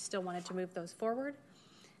Adams, she still wanted to move those forward.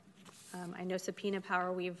 I know subpoena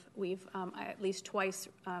power, we've at least twice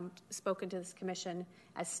spoken to this commission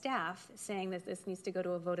as staff saying that this needs to go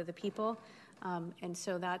to a vote of the people. And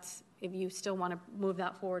so if you still want to move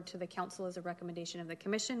that forward to the council as a recommendation of the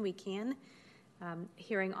commission, we can.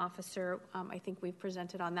 Hearing officer, I think we've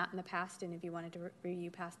presented on that in the past, and if you wanted to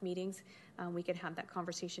review past meetings, we could have that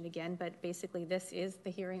conversation again. But basically, this is the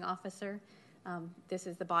hearing officer. This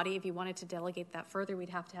is the body. If you wanted to delegate that further, we'd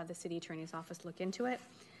have to have the city attorney's office look into it.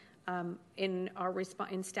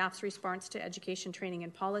 In staff's response to education, training,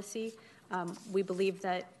 and policy, we believe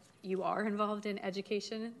that you are involved in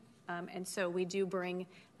education, and so we do bring,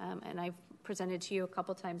 and I've presented to you a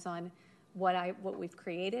couple times on what we've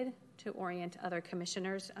created to orient other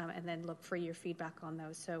commissioners, and then look for your feedback on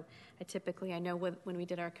those. So I know when we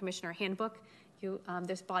did our commissioner handbook,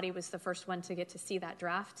 this body was the first one to get to see that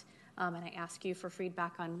draft, and I ask you for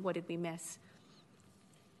feedback on what did we miss.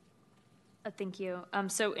 Thank you.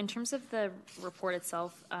 So in terms of the report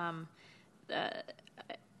itself,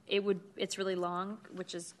 it's really long,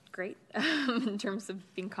 which is great in terms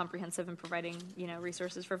of being comprehensive and providing,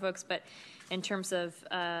 resources for folks. But in terms of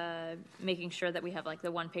making sure that we have like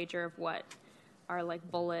the one pager of what our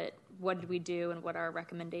what did we do and what are our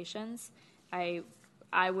recommendations, I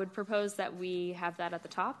would propose that we have that at the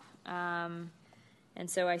top. And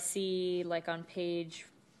so I see like on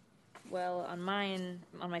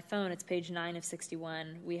my phone, it's page 9 of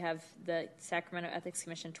 61. We have the Sacramento Ethics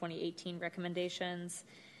Commission 2018 recommendations.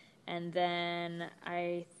 And then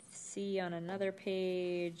I see on another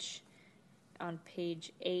page, on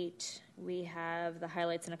page 8, we have the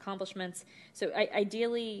highlights and accomplishments. So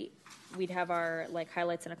ideally, we'd have our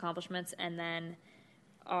highlights and accomplishments, and then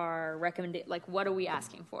our what are we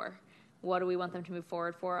asking for? What do we want them to move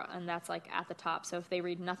forward for? And that's at the top. So if they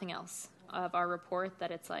read nothing else of our report,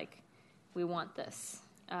 that it's we want this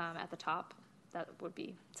at the top. That would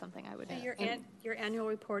be something I would do. Your annual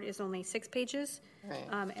report is only 6 pages. Right.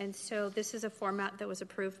 And so this is a format that was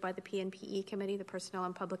approved by the PNPE committee, the Personnel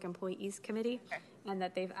and Public Employees Committee, and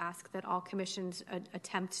that they've asked that all commissions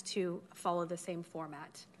attempt to follow the same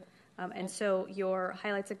format. And so your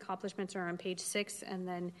highlights and accomplishments are on page 6, and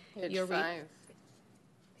then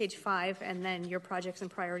page 5, and then your projects and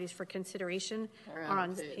priorities for consideration are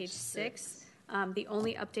on page 6. The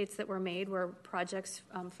only updates that were made were projects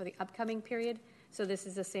for the upcoming period. So this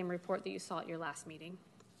is the same report that you saw at your last meeting.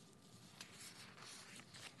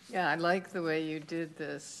 Yeah, I like the way you did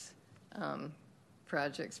this,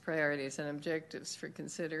 projects, priorities, and objectives for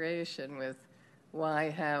consideration with why,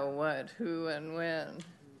 how, what, who, and when.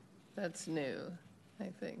 That's new, I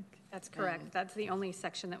think. That's correct. That's the only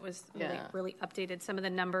section that was really updated. Some of the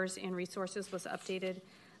numbers and resources was updated,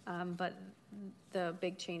 but the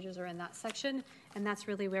big changes are in that section, and that's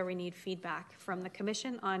really where we need feedback from the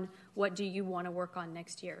commission on what do you want to work on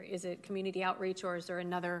next year. Is it community outreach, or is there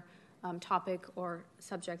another topic or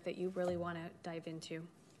subject that you really want to dive into?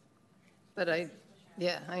 But I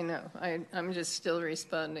know. I'm just still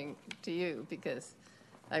responding to you because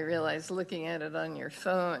I realize looking at it on your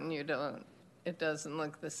phone, it doesn't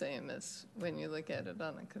look the same as when you look at it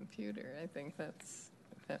on a computer. I think that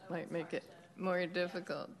might make it more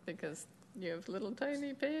difficult because you have little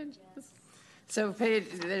tiny pages. So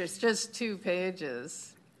there's just 2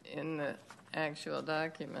 pages in the actual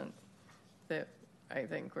document that I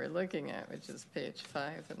think we're looking at, which is page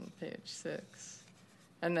 5 and page 6.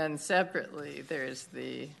 And then separately, there's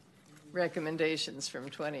the recommendations from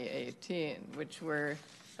 2018, which were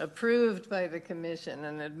approved by the commission.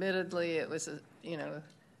 And admittedly, it was,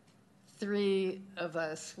 3 of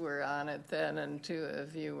us were on it then and 2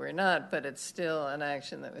 of you were not, but it's still an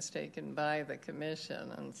action that was taken by the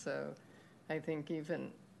commission. And so I think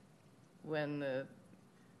even when the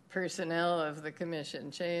personnel of the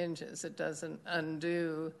commission changes, it doesn't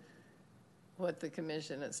undo what the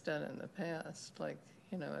commission has done in the past. Like,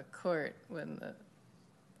 a court, when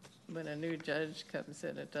a new judge comes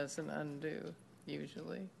in, it doesn't undo,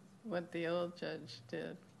 usually, what the old judge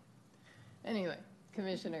did. Anyway,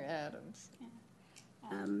 Commissioner Adams.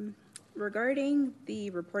 Regarding the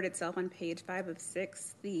report itself on page 5 of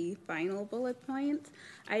 6, the final bullet point,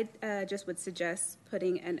 I just would suggest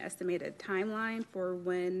putting an estimated timeline for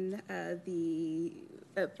when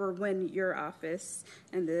your office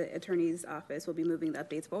and the attorney's office will be moving the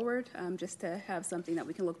updates forward, just to have something that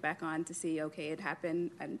we can look back on to see, okay, it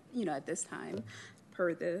happened, at this time,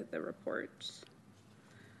 per the report.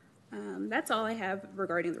 That's all I have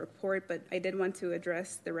regarding the report, but I did want to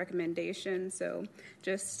address the recommendation. So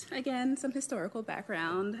just, again, some historical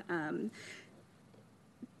background.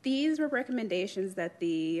 These were recommendations that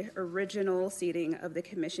the original seating of the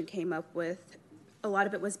commission came up with. A lot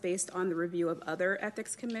of it was based on the review of other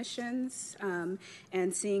ethics commissions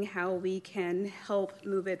and seeing how we can help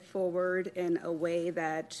move it forward in a way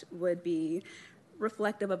that would be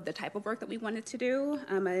reflective of the type of work that we wanted to do.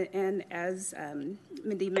 And as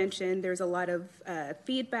Mindy mentioned, there's a lot of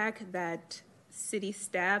feedback that city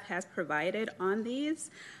staff has provided on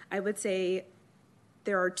these. I would say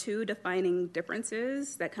there are 2 defining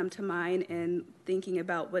differences that come to mind in thinking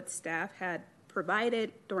about what staff had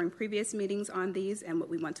provided during previous meetings on these and what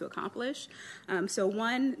we want to accomplish. So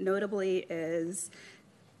one, notably, is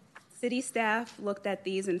city staff looked at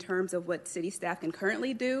these in terms of what city staff can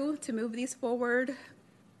currently do to move these forward.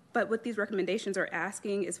 But what these recommendations are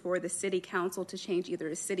asking is for the city council to change either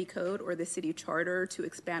the city code or the city charter to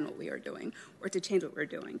expand what we are doing or to change what we're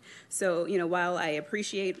doing. So, while I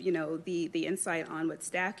appreciate, the insight on what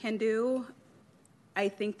staff can do, I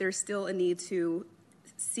think there's still a need to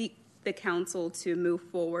seek the council to move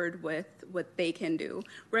forward with what they can do,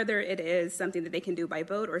 whether it is something that they can do by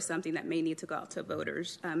vote or something that may need to go out to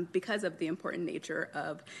voters, because of the important nature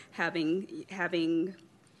of having,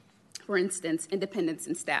 for instance, independence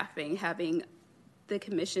in staffing, having the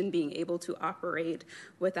commission being able to operate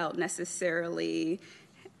without necessarily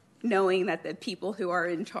knowing that the people who are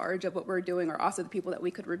in charge of what we're doing are also the people that we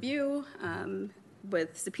could review.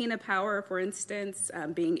 With subpoena power, for instance,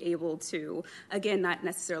 being able to, again, not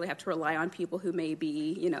necessarily have to rely on people who may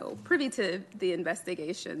be, privy to the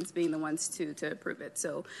investigations being the ones to approve it.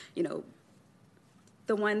 So,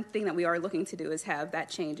 the one thing that we are looking to do is have that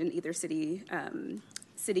change in either city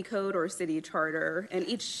code or city charter, and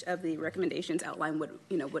each of the recommendations outline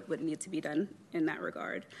what would need to be done in that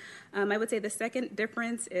regard. I would say the second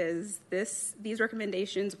difference is these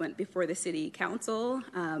recommendations went before the city council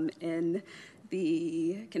in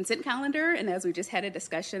the consent calendar, and as we just had a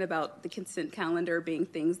discussion about the consent calendar being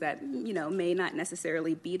things that may not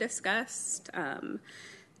necessarily be discussed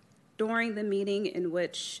during the meeting in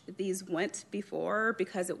which these went before,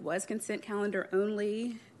 because it was consent calendar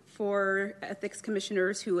only for ethics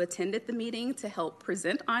commissioners who attended the meeting to help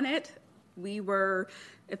present on it. We were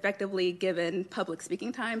effectively given public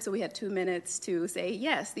speaking time, so we had 2 minutes to say,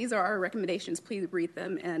 yes, these are our recommendations, please read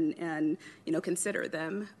them and consider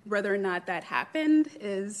them. Whether or not that happened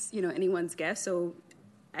is anyone's guess. So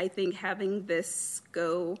I think having this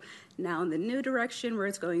go now in the new direction where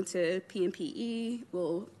it's going to PMPE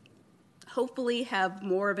will hopefully have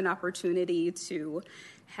more of an opportunity to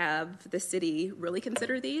have the city really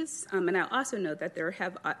consider these. And I'll also note that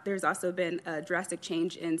there's also been a drastic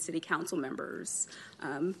change in city council members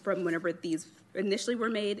from whenever these initially were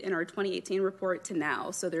made in our 2018 report to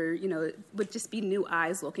now. So there, would just be new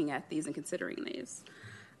eyes looking at these and considering these.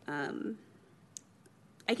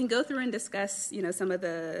 I can go through and discuss, some of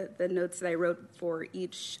the notes that I wrote for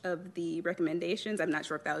each of the recommendations. I'm not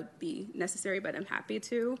sure if that would be necessary, but I'm happy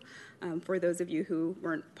to. For those of you who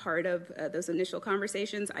weren't part of those initial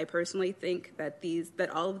conversations, I personally think that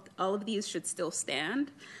all of these should still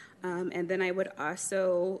stand. And then I would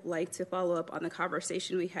also like to follow up on the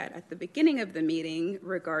conversation we had at the beginning of the meeting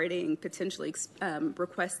regarding potentially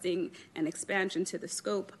requesting an expansion to the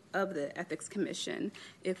scope of the Ethics Commission.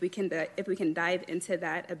 If we can dive into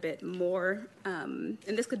that a bit more, and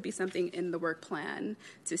this could be something in the work plan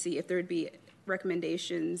to see if there would be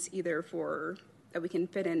recommendations either that we can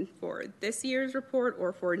fit in for this year's report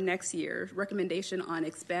or for next year's recommendation on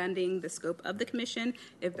expanding the scope of the commission,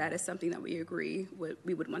 if that is something that we agree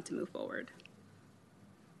we would want to move forward.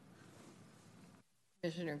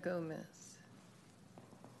 Commissioner Gomez.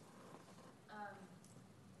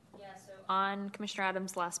 So on Commissioner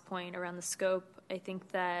Adams' last point around the scope, I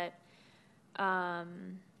think that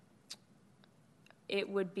it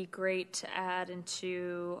would be great to add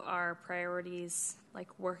into our priorities, like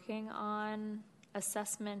working on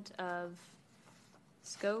assessment of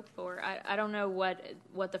scope, or I don't know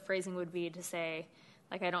what the phrasing would be to say,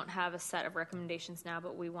 like, I don't have a set of recommendations now,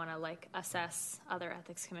 but we want to assess other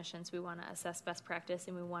ethics commissions, we want to assess best practice,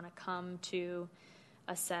 and we want to come to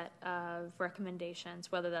a set of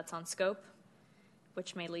recommendations, whether that's on scope,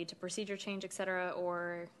 which may lead to procedure change, et cetera,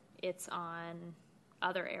 or it's on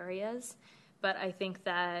other areas. But I think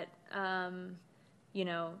that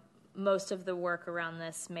most of the work around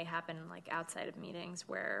this may happen outside of meetings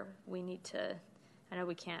where we need to, I know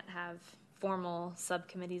we can't have formal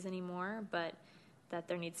subcommittees anymore, but that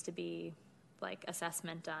there needs to be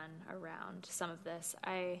assessment done around some of this.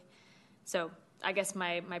 So I guess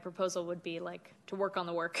my proposal would be to work on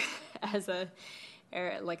the work as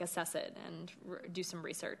assess it and do some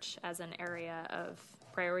research as an area of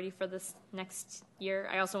priority for this next year.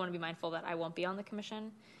 I also want to be mindful that I won't be on the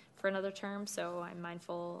commission for another term, so I'm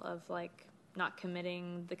mindful of not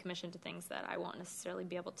committing the commission to things that I won't necessarily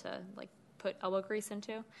be able to put elbow grease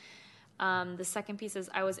into. The second piece is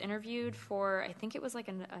I was interviewed for, I think it was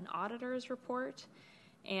an auditor's report,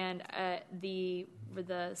 and the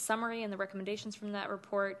summary and the recommendations from that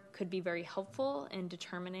report could be very helpful in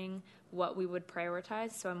determining what we would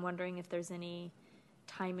prioritize. So I'm wondering if there's any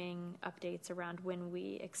timing updates around when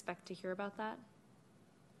we expect to hear about that.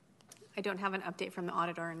 I don't have an update from the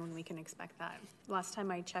auditor and when we can expect that. Last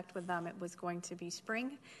time I checked with them, it was going to be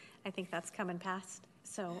spring. I think that's come and passed.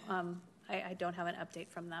 So I don't have an update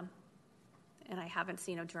from them. And I haven't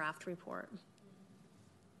seen a draft report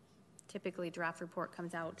typically draft report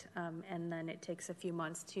comes out, and then it takes a few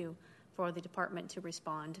months for the department to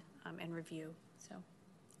respond and review. So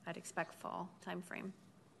I'd expect fall timeframe.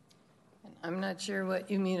 I'm not sure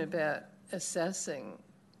what you mean about assessing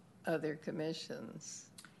other commissions,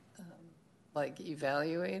 like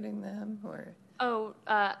evaluating them, or? Oh,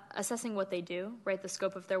 assessing what they do, right? The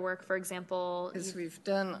scope of their work, for example. Because we've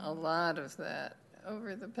done a lot of that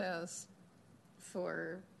over the past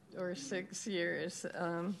 4 or 6 years.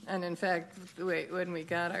 And in fact, when we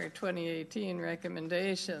got our 2018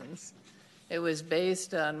 recommendations, it was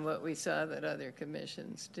based on what we saw that other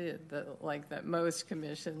commissions did, like that most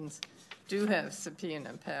commissions do have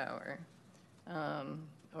subpoena power.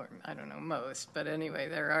 Or I don't know most, but anyway,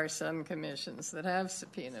 there are some commissions that have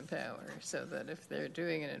subpoena power, so that if they're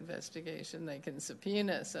doing an investigation, they can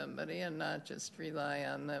subpoena somebody and not just rely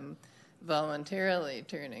on them voluntarily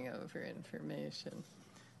turning over information.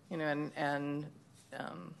 You know, and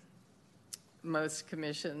most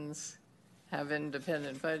commissions have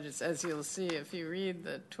independent budgets. As you'll see if you read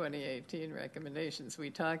the 2018 recommendations, we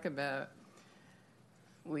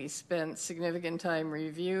spent significant time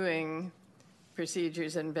reviewing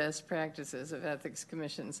procedures and best practices of ethics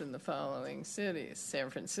commissions in the following cities: San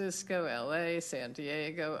Francisco, LA, San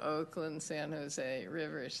Diego, Oakland, San Jose,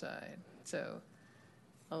 Riverside. So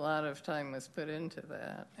a lot of time was put into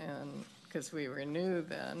that, and because we were new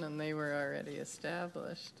then and they were already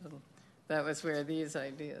established, and that was where these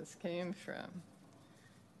ideas came from.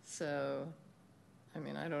 So, I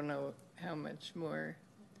mean, I don't know how much more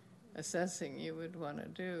assessing you would want to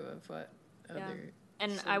do of what other.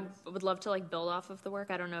 And I would love to build off of the work.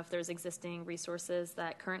 I don't know if there's existing resources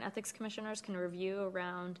that current ethics commissioners can review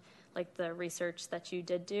around the research that you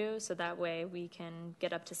did do, so that way we can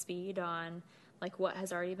get up to speed on what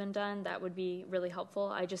has already been done. That would be really helpful.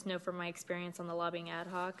 I just know from my experience on the lobbying ad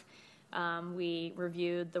hoc, we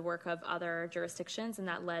reviewed the work of other jurisdictions, and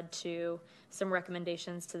that led to some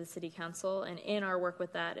recommendations to the City Council. And in our work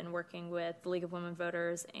with that and working with the League of Women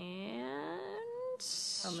Voters and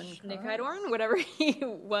Nick Hydorn, whatever he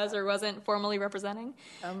was or wasn't formally representing.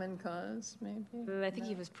 Common Cause, maybe? I think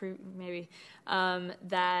he was maybe.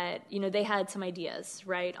 That, they had some ideas,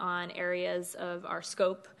 right, on areas of our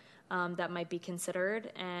scope that might be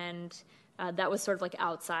considered. And that was sort of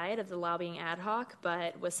outside of the lobbying ad hoc,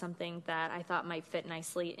 but was something that I thought might fit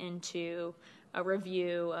nicely into a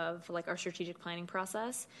review of our strategic planning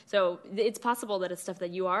process. So it's possible that it's stuff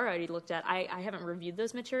that you already looked at. I haven't reviewed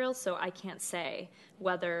those materials, so I can't say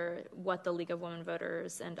whether what the League of Women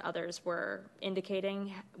Voters and others were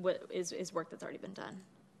indicating is work that's already been done.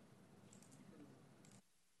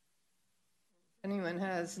 If anyone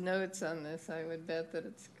has notes on this, I would bet that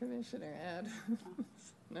it's Commissioner Adams.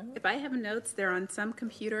 No? If I have notes, they're on some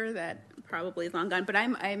computer that probably is long gone, but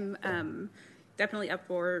I'm definitely up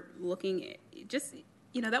for looking just,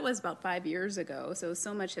 that was about 5 years ago,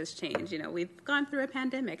 so much has changed. We've gone through a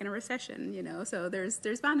pandemic and a recession, so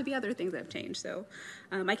there's bound to be other things that have changed. So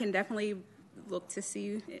I can definitely look to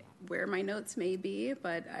see where my notes may be,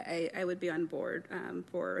 but I would be on board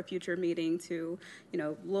for a future meeting to,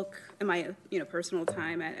 look in my, personal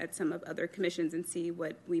time at some of other commissions and see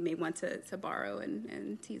what we may want to borrow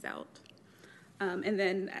and tease out. And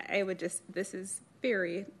then I would this is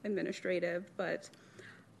very administrative, but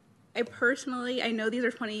I know these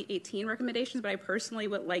are 2018 recommendations, but I personally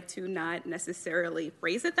would like to not necessarily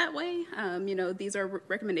phrase it that way. These are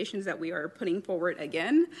recommendations that we are putting forward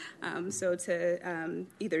again. So to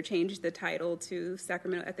either change the title to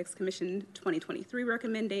Sacramento Ethics Commission 2023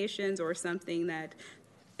 recommendations, or something that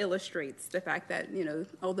illustrates the fact that,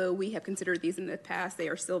 although we have considered these in the past, they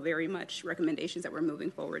are still very much recommendations that we're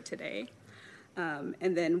moving forward today.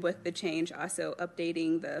 And then with the change, also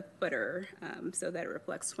updating the footer so that it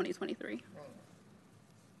reflects 2023.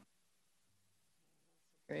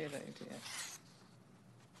 Great idea.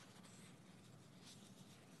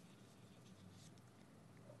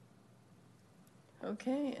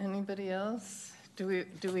 Okay, anybody else? Do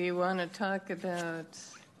we want to talk about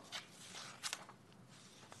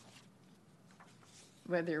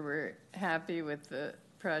whether we're happy with the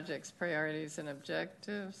project's priorities and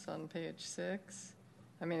objectives on page 6?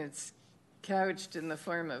 I mean, it's couched in the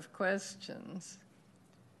form of questions,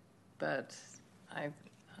 but I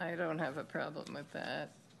don't have a problem with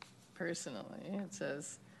that personally. It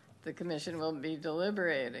says the commission will be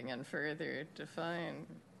deliberating and further define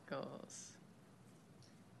goals.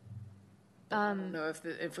 I don't know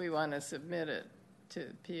if we want to submit it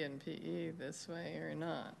to PNPE this way or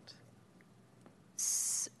not.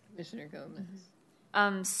 Commissioner Gomez.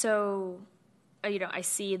 So, I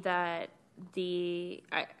see that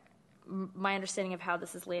my understanding of how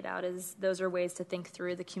this is laid out is those are ways to think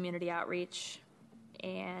through the community outreach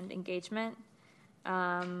and engagement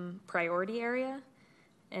priority area.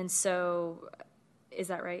 And so, is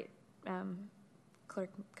that right, Clerk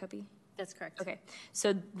Cuppy? That's correct. Okay,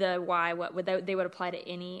 so the why, what would they would apply to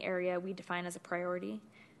any area we define as a priority.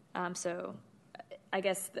 So I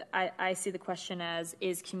guess I see the question as,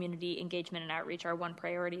 is community engagement and outreach our one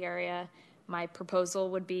priority area? My proposal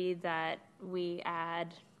would be that we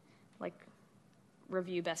add, like,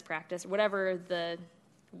 review best practice, whatever the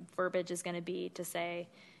verbiage is going to be, to say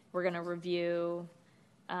we're going to review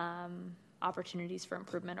opportunities for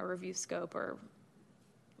improvement or review scope or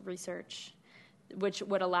research, which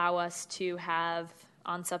would allow us to have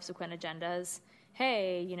on subsequent agendas,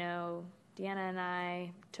 hey, Deanna and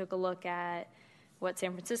I took a look at what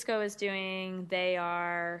San Francisco is doing. They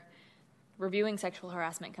are reviewing sexual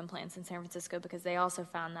harassment complaints in San Francisco because they also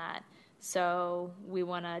found that. So we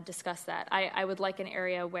want to discuss that. I would like an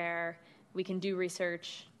area where we can do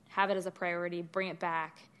research, have it as a priority, bring it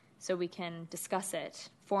back so we can discuss it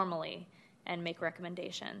formally and make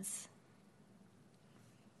recommendations.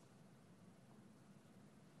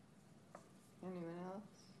 Anyone else?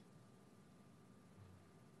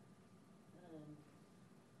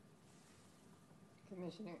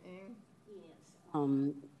 Commissioner Ng?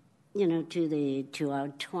 To our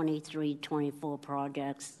 23, 24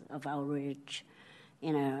 projects of outreach,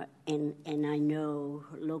 and I know,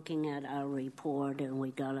 looking at our report, and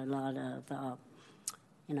we got a lot of,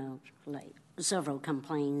 like several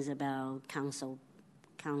complaints about council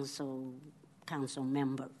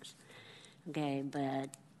members. Okay,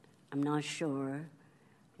 but I'm not sure.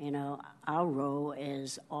 Our role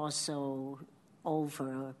is also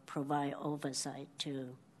provide oversight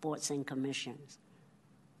to boards and commissions.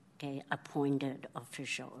 Okay, appointed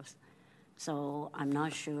officials. So I'm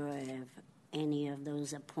not sure if any of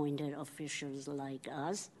those appointed officials like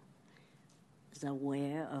us is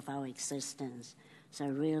aware of our existence. So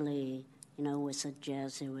really, we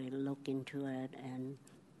suggest that we look into it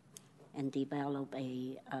and develop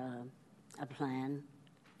a plan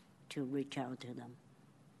to reach out to them,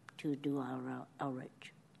 to do our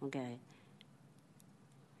outreach. Okay.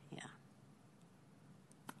 Yeah.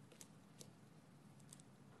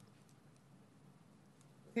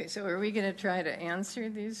 Okay, so are we going to try to answer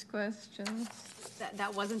these questions?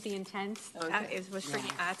 That wasn't the intent. Okay. It was for you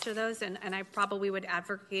to answer those, and I probably would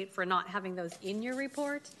advocate for not having those in your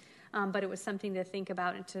report, but it was something to think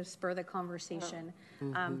about and to spur the conversation.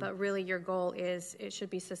 But really, your goal is, it should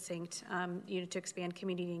be succinct, to expand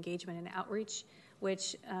community engagement and outreach,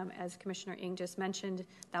 which, as Commissioner Ng just mentioned,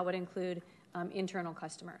 that would include internal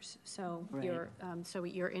customers. So Right.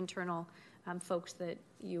 your internal folks that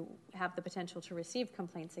you have the potential to receive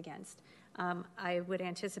complaints against. I would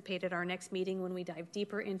anticipate at our next meeting, when we dive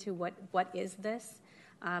deeper into what is this,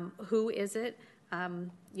 who is it,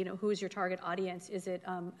 who is your target audience? Is it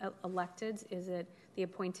electeds? Is it the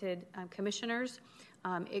appointed commissioners?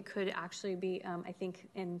 It could actually be, I think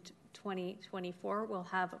in 2024, we'll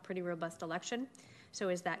have a pretty robust election. So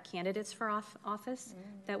is that candidates for office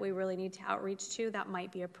that we really need to outreach to? That might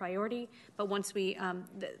be a priority. But once we,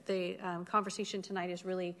 the conversation tonight is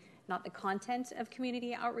really not the content of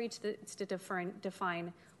community outreach, it's to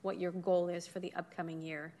define what your goal is for the upcoming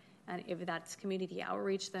year. And if that's community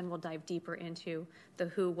outreach, then we'll dive deeper into the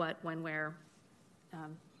who, what, when, where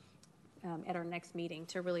at our next meeting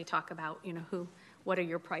to really talk about, what are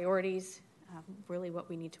your priorities, really what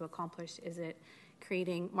we need to accomplish. Is it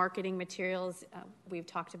creating marketing materials? We've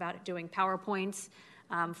talked about doing PowerPoints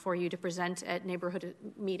for you to present at neighborhood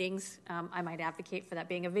meetings. I might advocate for that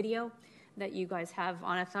being a video that you guys have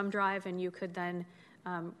on a thumb drive, and you could then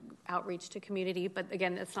outreach to community. But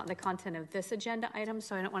again, that's not the content of this agenda item,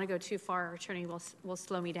 so I don't want to go too far. Our attorney will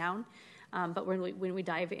slow me down. But when we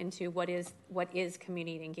dive into what is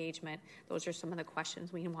community engagement, those are some of the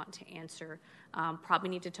questions we want to answer. Probably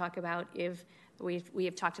need to talk about if we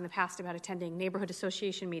have talked in the past about attending neighborhood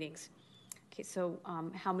association meetings. Okay, so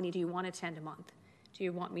how many do you want to attend a month? Do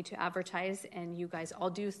you want me to advertise and you guys all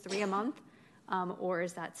do 3 a month? Or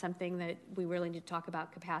is that something that we really need to talk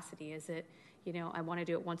about capacity? Is it, I want to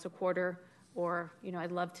do it once a quarter, or,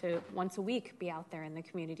 I'd love to once a week be out there in the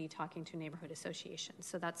community talking to neighborhood associations.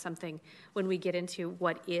 So that's something when we get into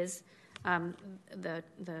what is the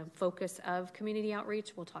focus of community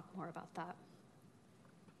outreach, we'll talk more about that.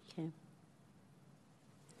 Okay.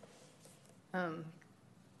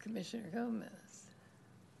 Commissioner Gomez.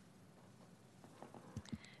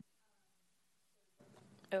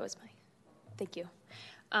 Oh, it's mine. Thank you.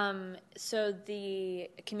 So the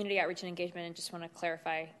community outreach and engagement, I just want to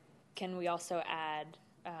clarify, can we also add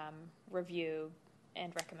review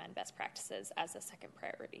and recommend best practices as a second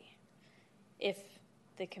priority, if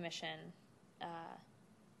the commission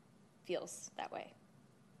feels that way.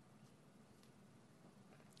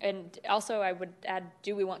 And also, I would add,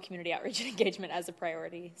 do we want community outreach and engagement as a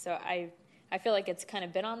priority? So I feel like it's kind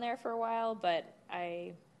of been on there for a while, but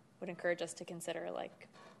I would encourage us to consider, like,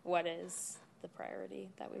 what is the priority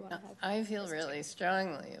that we want to have. I feel really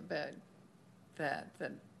strongly about that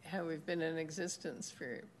how we've been in existence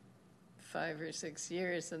for 5 or 6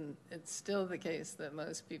 years, and it's still the case that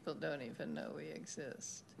most people don't even know we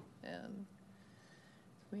exist. And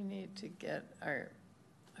we need to get our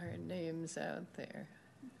names out there.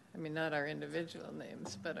 I mean, not our individual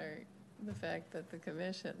names, but the fact that the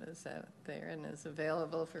commission is out there and is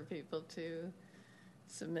available for people to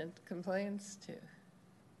submit complaints to.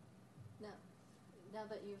 Now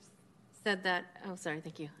that you've said that, oh, sorry,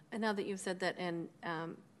 thank you. And now that you've said that, and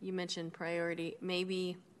you mentioned priority,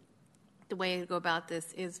 maybe the way to go about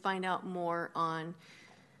this is find out more on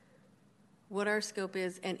what our scope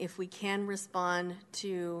is, and if we can respond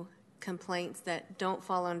to complaints that don't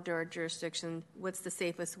fall under our jurisdiction, what's the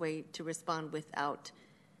safest way to respond with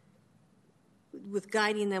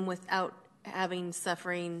guiding them without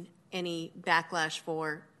suffering any backlash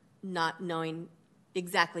for not knowing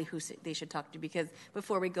exactly who they should talk to. Because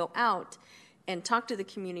before we go out and talk to the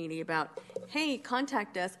community about, hey,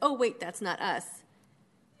 contact us, oh, wait, that's not us,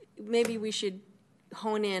 maybe we should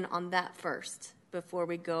hone in on that first before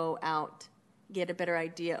we go out, get a better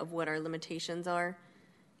idea of what our limitations are,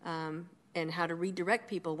 and how to redirect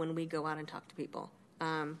people when we go out and talk to people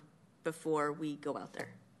before we go out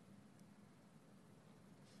there.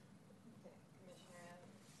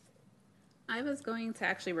 I was going to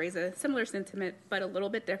actually raise a similar sentiment, but a little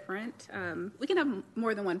bit different. We can have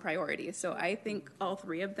more than one priority, so I think all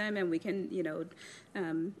three of them, and we can,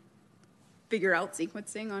 figure out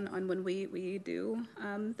sequencing on when we do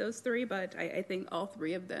those three, but I think all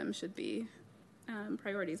three of them should be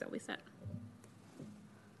priorities that we set.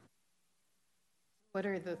 What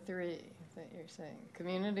are the three that you're saying?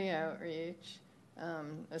 Community outreach,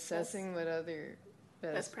 assessing what other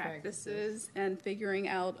best practices, and figuring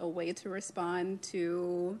out a way to respond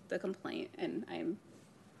to the complaint. And I'm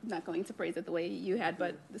not going to phrase it the way you had,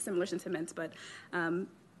 but the similar sentiments. But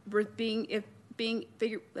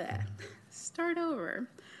start over.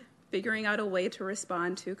 Figuring out a way to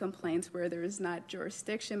respond to complaints where there is not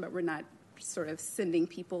jurisdiction, but we're not sort of sending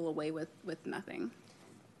people away with nothing.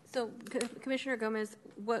 So, Commissioner Gomez,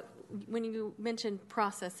 when you mentioned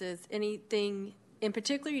processes, anything in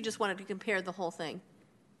particular, you just wanted to compare the whole thing?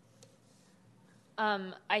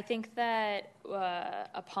 I think that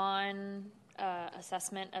upon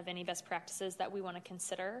assessment of any best practices that we want to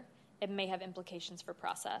consider, it may have implications for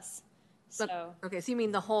process. Okay, so you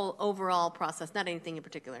mean the whole overall process, not anything in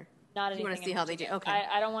particular? Not anything. You want to see how they do? Okay.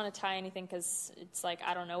 I don't want to tie anything because it's like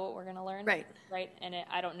I don't know what we're going to learn. Right. Right, and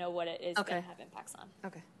I don't know what it is going to have impacts on.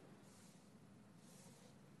 Okay.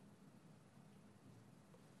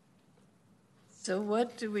 So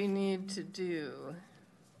what do we need to do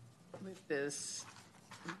with this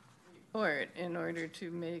report in order to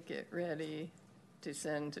make it ready to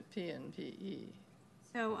send to PNPE?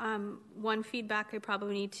 So one feedback I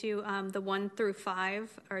probably need to, the 1 through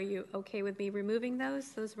 5, are you okay with me removing those?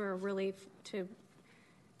 Those were really to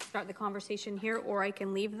start the conversation here, or I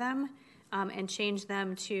can leave them and change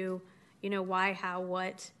them to, why, how,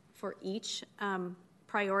 what for each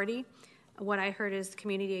priority. What I heard is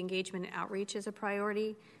community engagement and outreach is a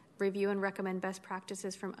priority, review and recommend best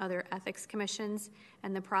practices from other ethics commissions,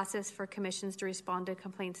 and the process for commissions to respond to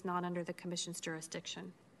complaints not under the commission's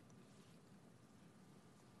jurisdiction.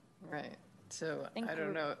 Right. So I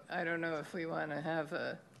don't know if we want to have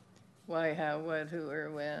a why, how, what, who, or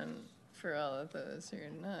when for all of those or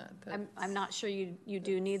not. I'm not sure you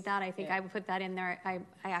do need that. I think I would put that in there. I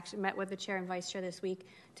actually met with the chair and vice chair this week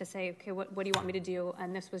to say, okay, what do you want me to do?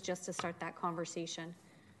 And this was just to start that conversation.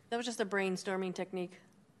 That was just a brainstorming technique.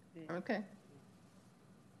 Okay.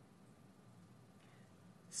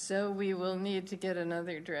 So we will need to get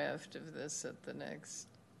another draft of this at the next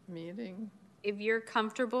meeting. If you're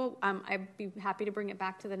comfortable, I'd be happy to bring it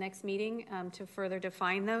back to the next meeting to further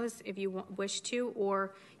define those if you wish to,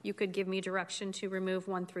 or you could give me direction to remove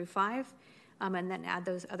 1 through 5 and then add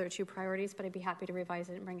those other 2 priorities, but I'd be happy to revise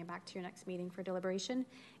it and bring it back to your next meeting for deliberation.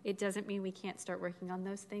 It doesn't mean we can't start working on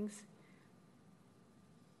those things.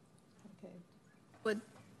 Okay. Would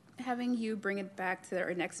having you bring it back to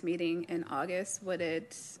our next meeting in August, would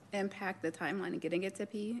it impact the timeline of getting it to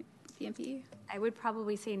PNP? I would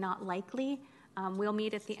probably say not likely. We'll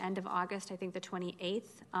meet at the end of August, I think the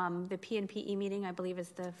 28th. The PNPE meeting, I believe, is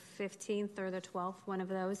the 15th or the 12th, one of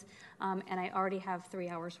those. And I already have 3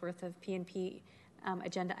 hours worth of PNP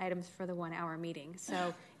agenda items for the 1 hour meeting.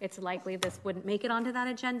 So it's likely this wouldn't make it onto that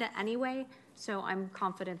agenda anyway. So I'm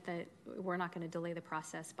confident that we're not going to delay the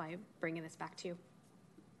process by bringing this back to you.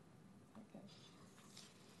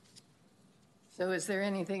 So is there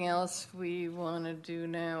anything else we want to do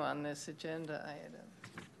now on this agenda item?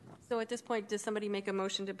 So at this point, does somebody make a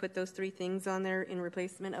motion to put those 3 things on there in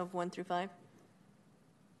replacement of 1 through 5?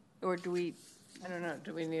 Or do we? I don't know.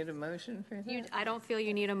 Do we need a motion for that? I don't feel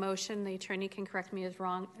you need a motion. The attorney can correct me if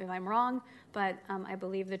I'm wrong, but I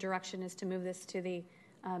believe the direction is to move this to the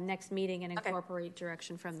next meeting and incorporate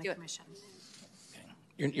direction from the commission.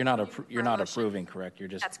 You're not approving, correct? You're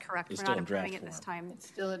just That's correct. It's We're still not in draft approving it this form. time. It's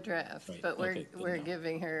still a draft, Right. but Okay, good we're enough.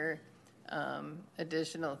 giving her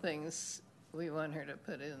additional things we want her to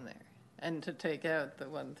put in there and to take out the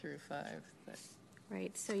 1 through 5.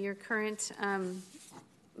 Right. So your current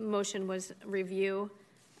motion was review,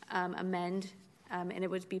 amend, and it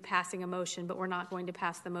would be passing a motion, but we're not going to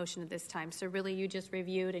pass the motion at this time. So really, you just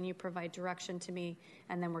reviewed and you provide direction to me,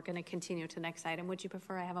 and then we're going to continue to the next item. Would you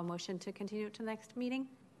prefer I have a motion to continue to the next meeting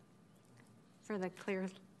for the clear?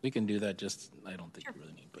 We can do that. Just I don't think you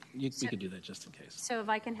really need, but we could do that just in case. So if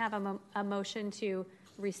I can have a motion to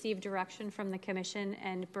receive direction from the commission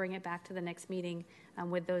and bring it back to the next meeting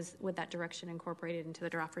with that direction incorporated into the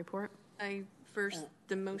draft report. I first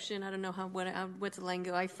the motion. I don't know what's the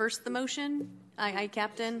lingo. I first the motion. I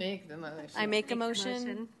captain. Make the motion. I make a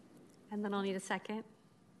motion. And then I'll need a second.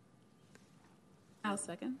 I'll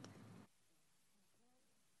second.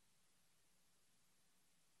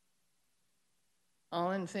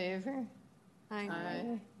 All in favor?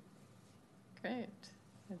 Aye. Great.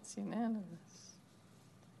 It's unanimous.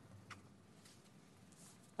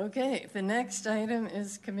 Okay, the next item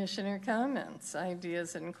is commissioner comments,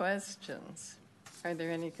 ideas, and questions. Are there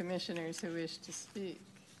any commissioners who wish to speak?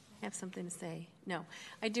 I have something to say. No,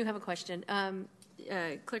 I do have a question.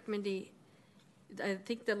 Clerk Mindy, I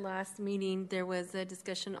think the last meeting there was a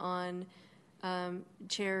discussion on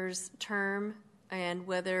chair's term and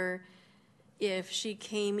whether if she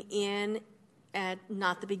came in at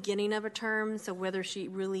not the beginning of a term, so whether she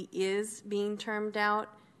really is being termed out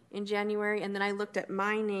in January. And then I looked at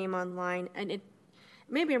my name online, and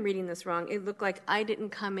maybe I'm reading this wrong. It looked like I didn't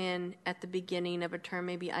come in at the beginning of a term.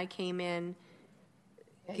 Maybe I came in.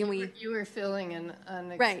 You were filling an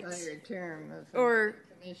unexpired term of or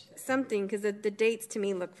commission. Something, because the dates to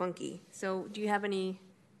me look funky. So do you have any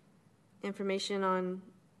information on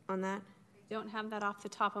that? I don't have that off the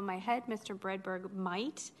top of my head. Mr. Bredberg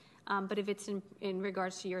might, but if it's in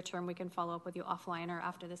regards to your term, we can follow up with you offline or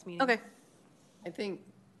after this meeting. Okay. I think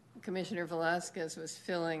Commissioner Velasquez was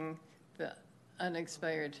filling the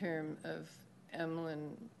unexpired term of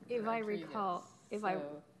Emlyn If I Rodriguez.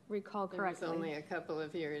 recall correctly. There's only a couple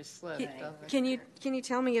of years left on the Can you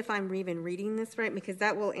tell me if I'm even reading this right? Because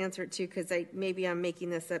that will answer it too. Because maybe I'm making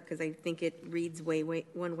this up because I think it reads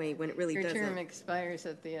one way when it really Your doesn't. term expires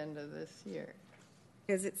at the end of this year.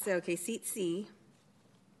 Because it's okay. Seat C.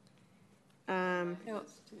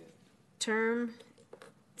 Term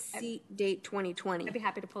seat date 2020. I'd be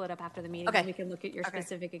happy to pull it up after the meeting. Okay. And we can look at your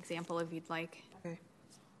specific example if you'd like. Okay.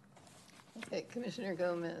 Okay, Commissioner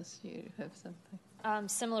Gomez, you have something.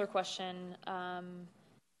 Similar question.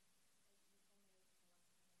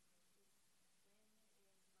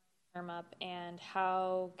 Term up, and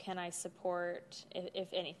how can I support, if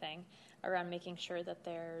anything, around making sure that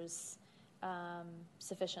there's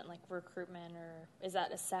sufficient recruitment, or is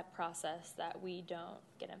that a set process that we don't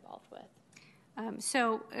get involved with?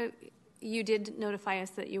 You did notify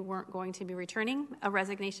us that you weren't going to be returning. A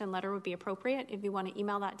resignation letter would be appropriate. If you want to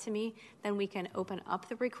email that to me, then we can open up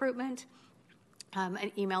the recruitment.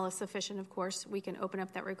 An email is sufficient, of course. We can open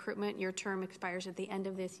up that recruitment. Your term expires at the end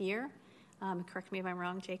of this year. Correct me if I'm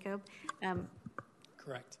wrong, Jacob.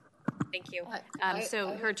 Correct. Thank you.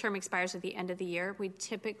 So her term expires at the end of the year. We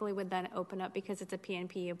typically would then open up, because it's a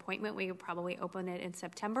PNP appointment, we would probably open it in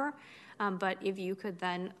September. But if you could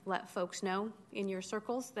then let folks know in your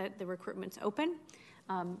circles that the recruitment's open.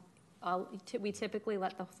 We typically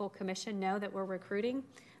let the full commission know that we're recruiting,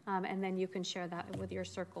 and then you can share that with your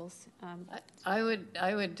circles. I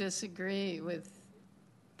would disagree with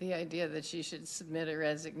the idea that she should submit a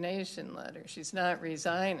resignation letter. She's not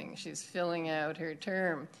resigning. She's filling out her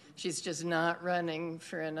term. She's just not running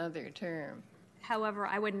for another term. However,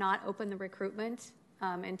 I would not open the recruitment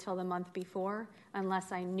until the month before,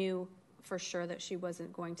 unless I knew for sure that she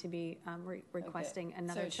wasn't going to be requesting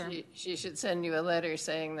another term. She should send you a letter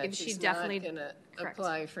saying that she's not going to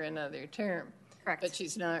apply for another term. Correct. But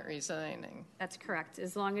she's not resigning. That's correct.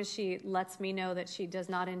 As long as she lets me know that she does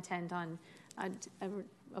not intend on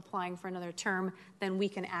applying for another term, then we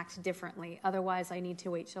can act differently. Otherwise, I need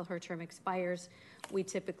to wait till her term expires. We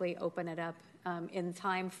typically open it up in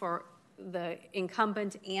time for the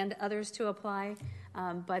incumbent and others to apply,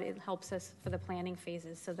 but it helps us for the planning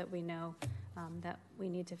phases so that we know that we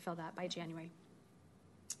need to fill that by January.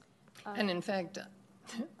 And in fact,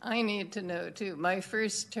 I need to know too. My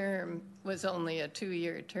first term was only a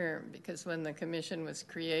 2-year term because when the commission was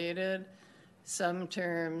created, some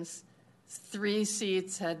terms, 3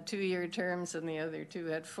 seats had 2-year terms and the other 2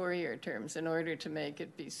 had 4-year terms in order to make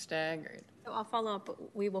it be staggered. So I'll follow up.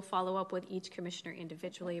 We will follow up with each commissioner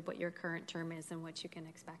individually what your current term is and what you can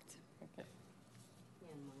expect. Okay. Yeah,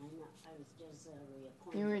 mine, I was just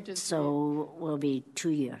reappointed. You were just So will be 2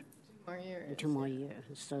 years. 2 more years. 2 more years.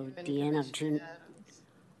 So You and the end of Commissioner June. Adams.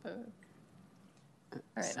 All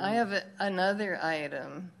right, I have another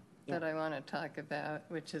item that I want to talk about,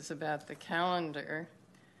 which is about the calendar.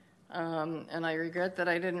 And I regret that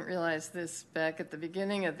I didn't realize this back at the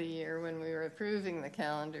beginning of the year when we were approving the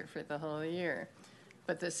calendar for the whole year.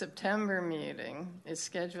 But the September meeting is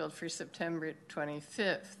scheduled for September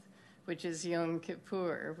 25th, which is Yom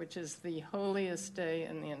Kippur, which is the holiest day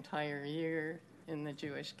in the entire year in the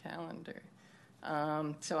Jewish calendar.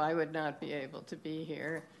 So I would not be able to be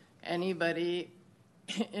here. Anybody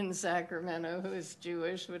in Sacramento who is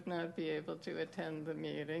Jewish would not be able to attend the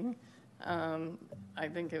meeting. I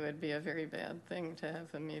think it would be a very bad thing to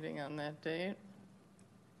have a meeting on that date.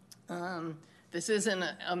 This isn't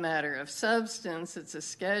a matter of substance, it's a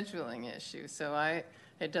scheduling issue. So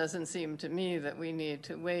it doesn't seem to me that we need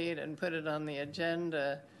to wait and put it on the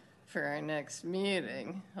agenda for our next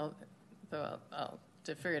meeting, though I'll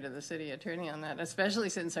defer to the city attorney on that, especially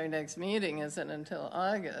since our next meeting isn't until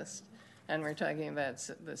August, and we're talking about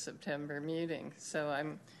the September meeting. So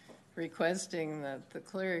I'm requesting that the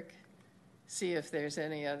clerk see if there's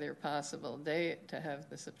any other possible date to have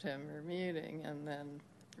the September meeting and then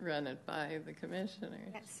run it by the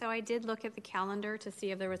commissioners. So I did look at the calendar to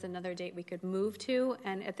see if there was another date we could move to,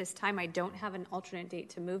 and at this time I don't have an alternate date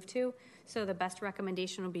to move to. So the best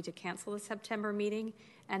recommendation would be to cancel the September meeting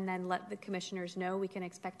and then let the commissioners know we can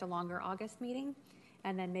expect a longer August meeting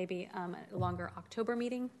and then maybe a longer October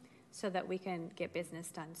meeting so that we can get business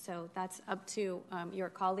done. So that's up to your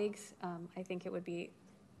colleagues. I think it would be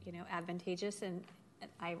advantageous, and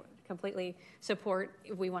I completely support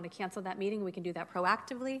if we want to cancel that meeting, we can do that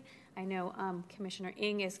proactively. I know Commissioner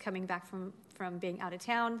Ng is coming back from being out of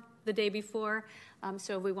town the day before,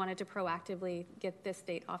 so if we wanted to proactively get this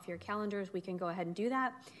date off your calendars, we can go ahead and do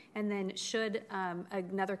that. And then should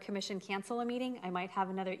another commission cancel a meeting, I might have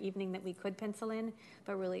another evening that we could pencil in,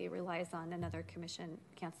 but really it relies on another commission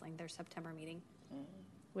canceling their September meeting,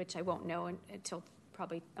 which I won't know until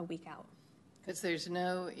probably a week out. Because there's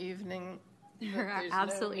no evening. There are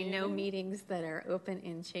absolutely no meetings that are open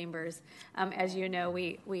in chambers. As you know,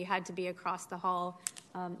 we had to be across the hall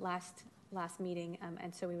last meeting,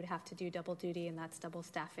 and so we would have to do double duty, and that's double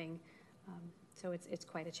staffing. So it's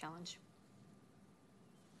quite a challenge.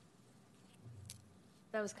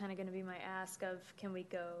 That was kind of going to be my ask of, can we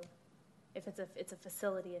go, if it's a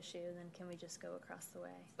facility issue, then can we just go across the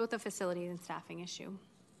way? Both a facility and staffing issue.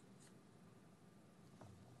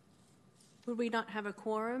 Would we not have a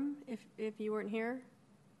quorum if you weren't here?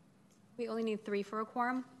 We only need 3 for a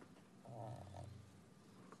quorum.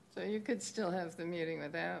 So you could still have the meeting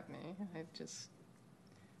without me.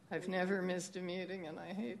 I've never missed a meeting, and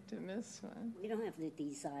I hate to miss one. We don't have to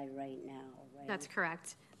decide right now, right? That's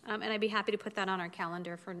correct. And I'd be happy to put that on our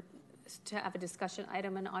calendar to have a discussion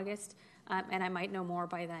item in August. And I might know more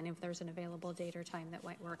by then if there's an available date or time that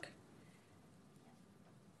might work.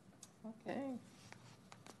 Okay.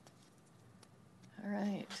 All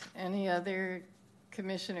right. Any other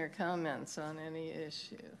commissioner comments on any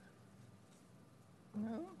issue?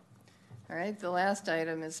 No? All right. The last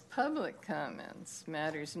item is public comments,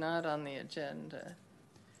 matters not on the agenda.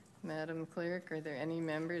 Madam Clerk, are there any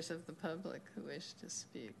members of the public who wish to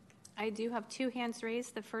speak? I do have 2 hands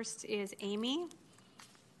raised. The first is Amy.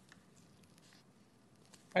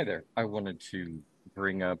 Hi there. I wanted to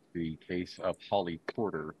bring up the case of Holly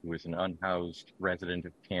Porter, who is an unhoused resident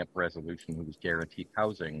of Camp Resolution who was guaranteed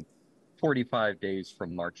housing 45 days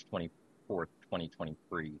from March 24th,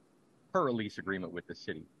 2023, per a lease agreement with the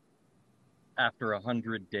city. After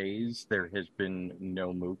 100 days, there has been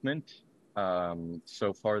no movement.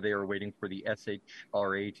 So far, they are waiting for the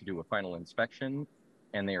SHRA to do a final inspection,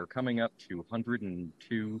 and they are coming up to 102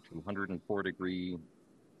 to 104 degree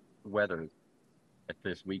weather at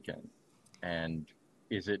this weekend. And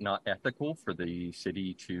is it not ethical for the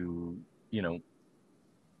city to,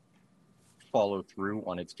 follow through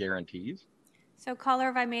on its guarantees. So, caller,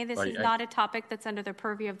 if I may, this Right, is not a topic that's under the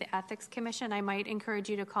purview of the Ethics Commission. I might encourage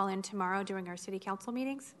you to call in tomorrow during our city council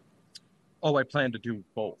meetings. Oh, I plan to do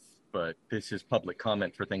both, but this is public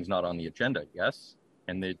comment for things not on the agenda, yes?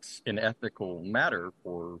 And it's an ethical matter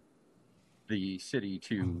for the city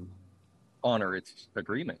to honor its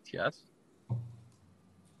agreements, yes?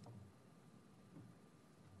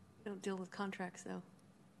 Don't deal with contracts, though.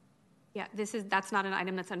 Yeah, that's not an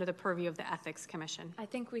item that's under the purview of the Ethics Commission. I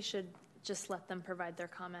think we should just let them provide their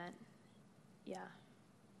comment. Yeah.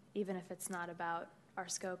 Even if it's not about our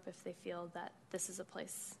scope, if they feel that this is a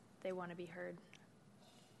place they want to be heard.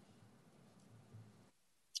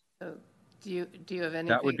 So do you have anything?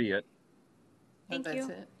 That would be it. Thank that's you.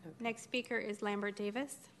 it? Okay. Next speaker is Lambert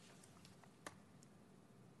Davis.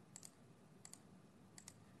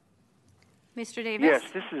 Mr. Davis?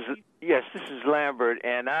 Yes, this is Lambert,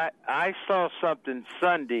 and I saw something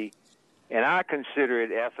Sunday, and I consider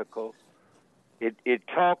it ethical. It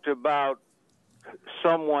talked about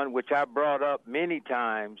someone, which I brought up many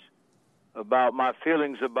times, about my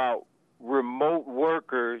feelings about remote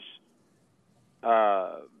workers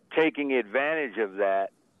taking advantage of that,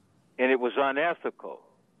 and it was unethical.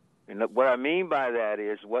 And what I mean by that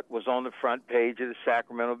is what was on the front page of the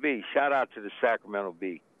Sacramento Bee. Shout out to the Sacramento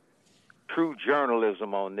Bee. True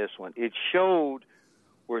journalism on this one. It showed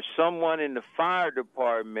where someone in the fire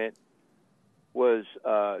department was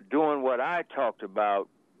doing what I talked about,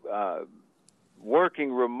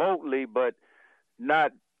 working remotely but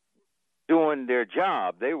not doing their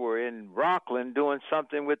job. They were in Rockland doing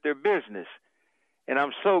something with their business. And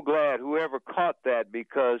I'm so glad whoever caught that,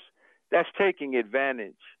 because that's taking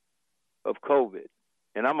advantage of COVID.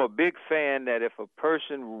 And I'm a big fan that if a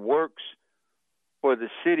person works for the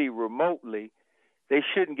city remotely, they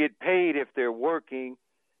shouldn't get paid if they're working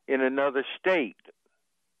in another state,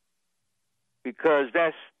 because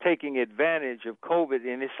that's taking advantage of COVID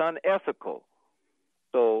and it's unethical.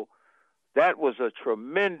 So that was a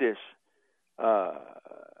tremendous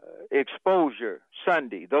exposure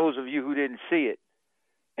Sunday, those of you who didn't see it.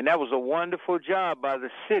 And that was a wonderful job by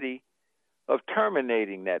the city of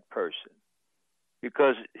terminating that person,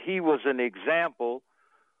 because he was an example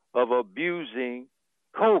of abusing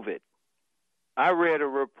COVID. I read a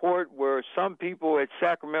report where some people at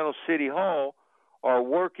Sacramento City Hall are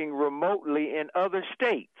working remotely in other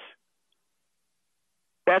states.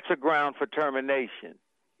 That's a ground for termination.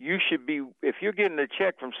 You should be, if you're getting a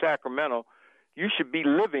check from Sacramento, you should be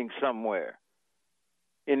living somewhere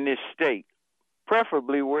in this state,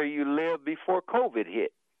 preferably where you lived before COVID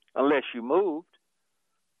hit, unless you moved.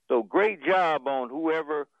 So great job on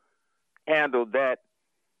whoever handled that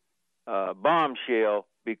bombshell,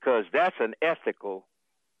 because that's an ethical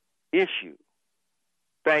issue.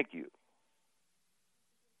 Thank you.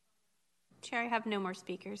 Chair, I have no more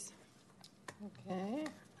speakers. Okay.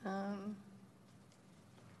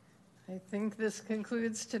 I think this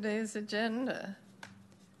concludes today's agenda.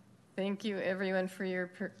 Thank you, everyone, for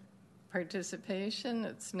your participation.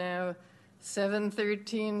 It's now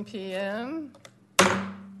 7:13 p.m.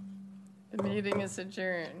 The meeting is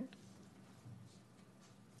adjourned.